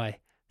feel that way.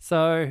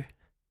 So,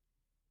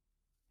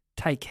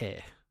 take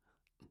care.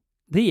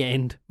 The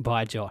end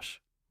by Josh.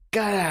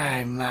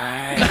 G'day,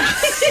 mate.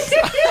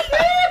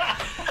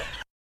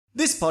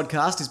 This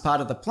podcast is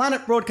part of the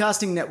Planet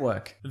Broadcasting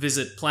Network.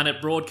 Visit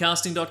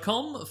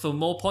planetbroadcasting.com for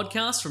more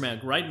podcasts from our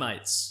great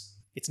mates.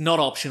 It's not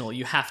optional,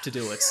 you have to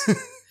do it.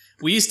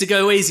 We used to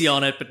go easy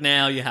on it, but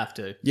now you have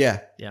to. Yeah.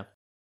 Yeah.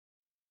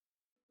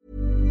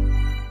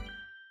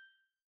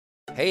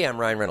 Hey, I'm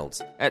Ryan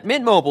Reynolds. At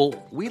Mint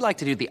Mobile, we like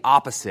to do the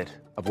opposite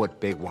of what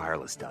Big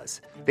Wireless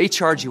does. They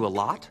charge you a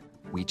lot,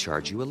 we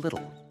charge you a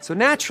little. So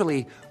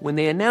naturally, when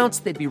they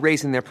announced they'd be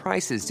raising their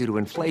prices due to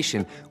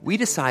inflation, we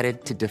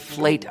decided to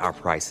deflate our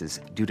prices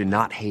due to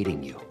not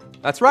hating you.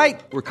 That's right.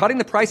 We're cutting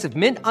the price of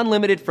Mint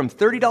Unlimited from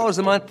 $30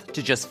 a month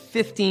to just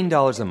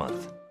 $15 a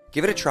month.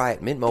 Give it a try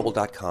at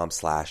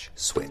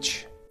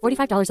mintmobile.com/switch.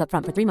 $45 up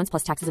front for 3 months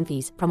plus taxes and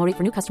fees. Promo rate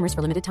for new customers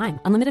for limited time.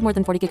 Unlimited more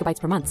than 40 gigabytes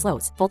per month.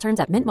 Slows full terms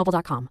at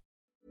mintmobile.com.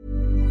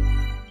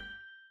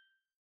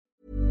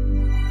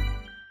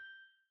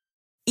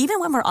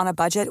 Even when we're on a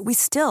budget, we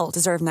still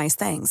deserve nice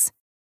things.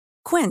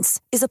 Quince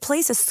is a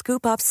place to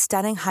scoop up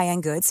stunning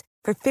high-end goods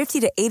for 50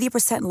 to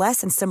 80% less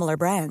than similar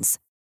brands.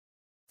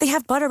 They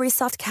have buttery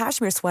soft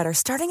cashmere sweaters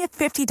starting at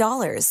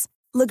 $50,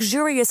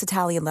 luxurious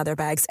Italian leather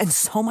bags, and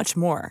so much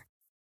more.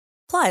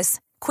 Plus,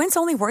 Quince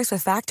only works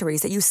with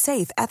factories that use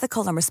safe,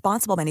 ethical, and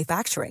responsible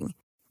manufacturing.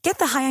 Get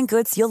the high-end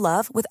goods you'll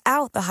love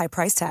without the high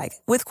price tag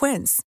with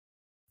Quince.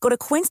 Go to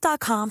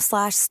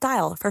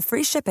quince.com/style for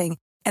free shipping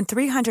and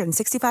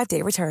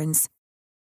 365-day returns.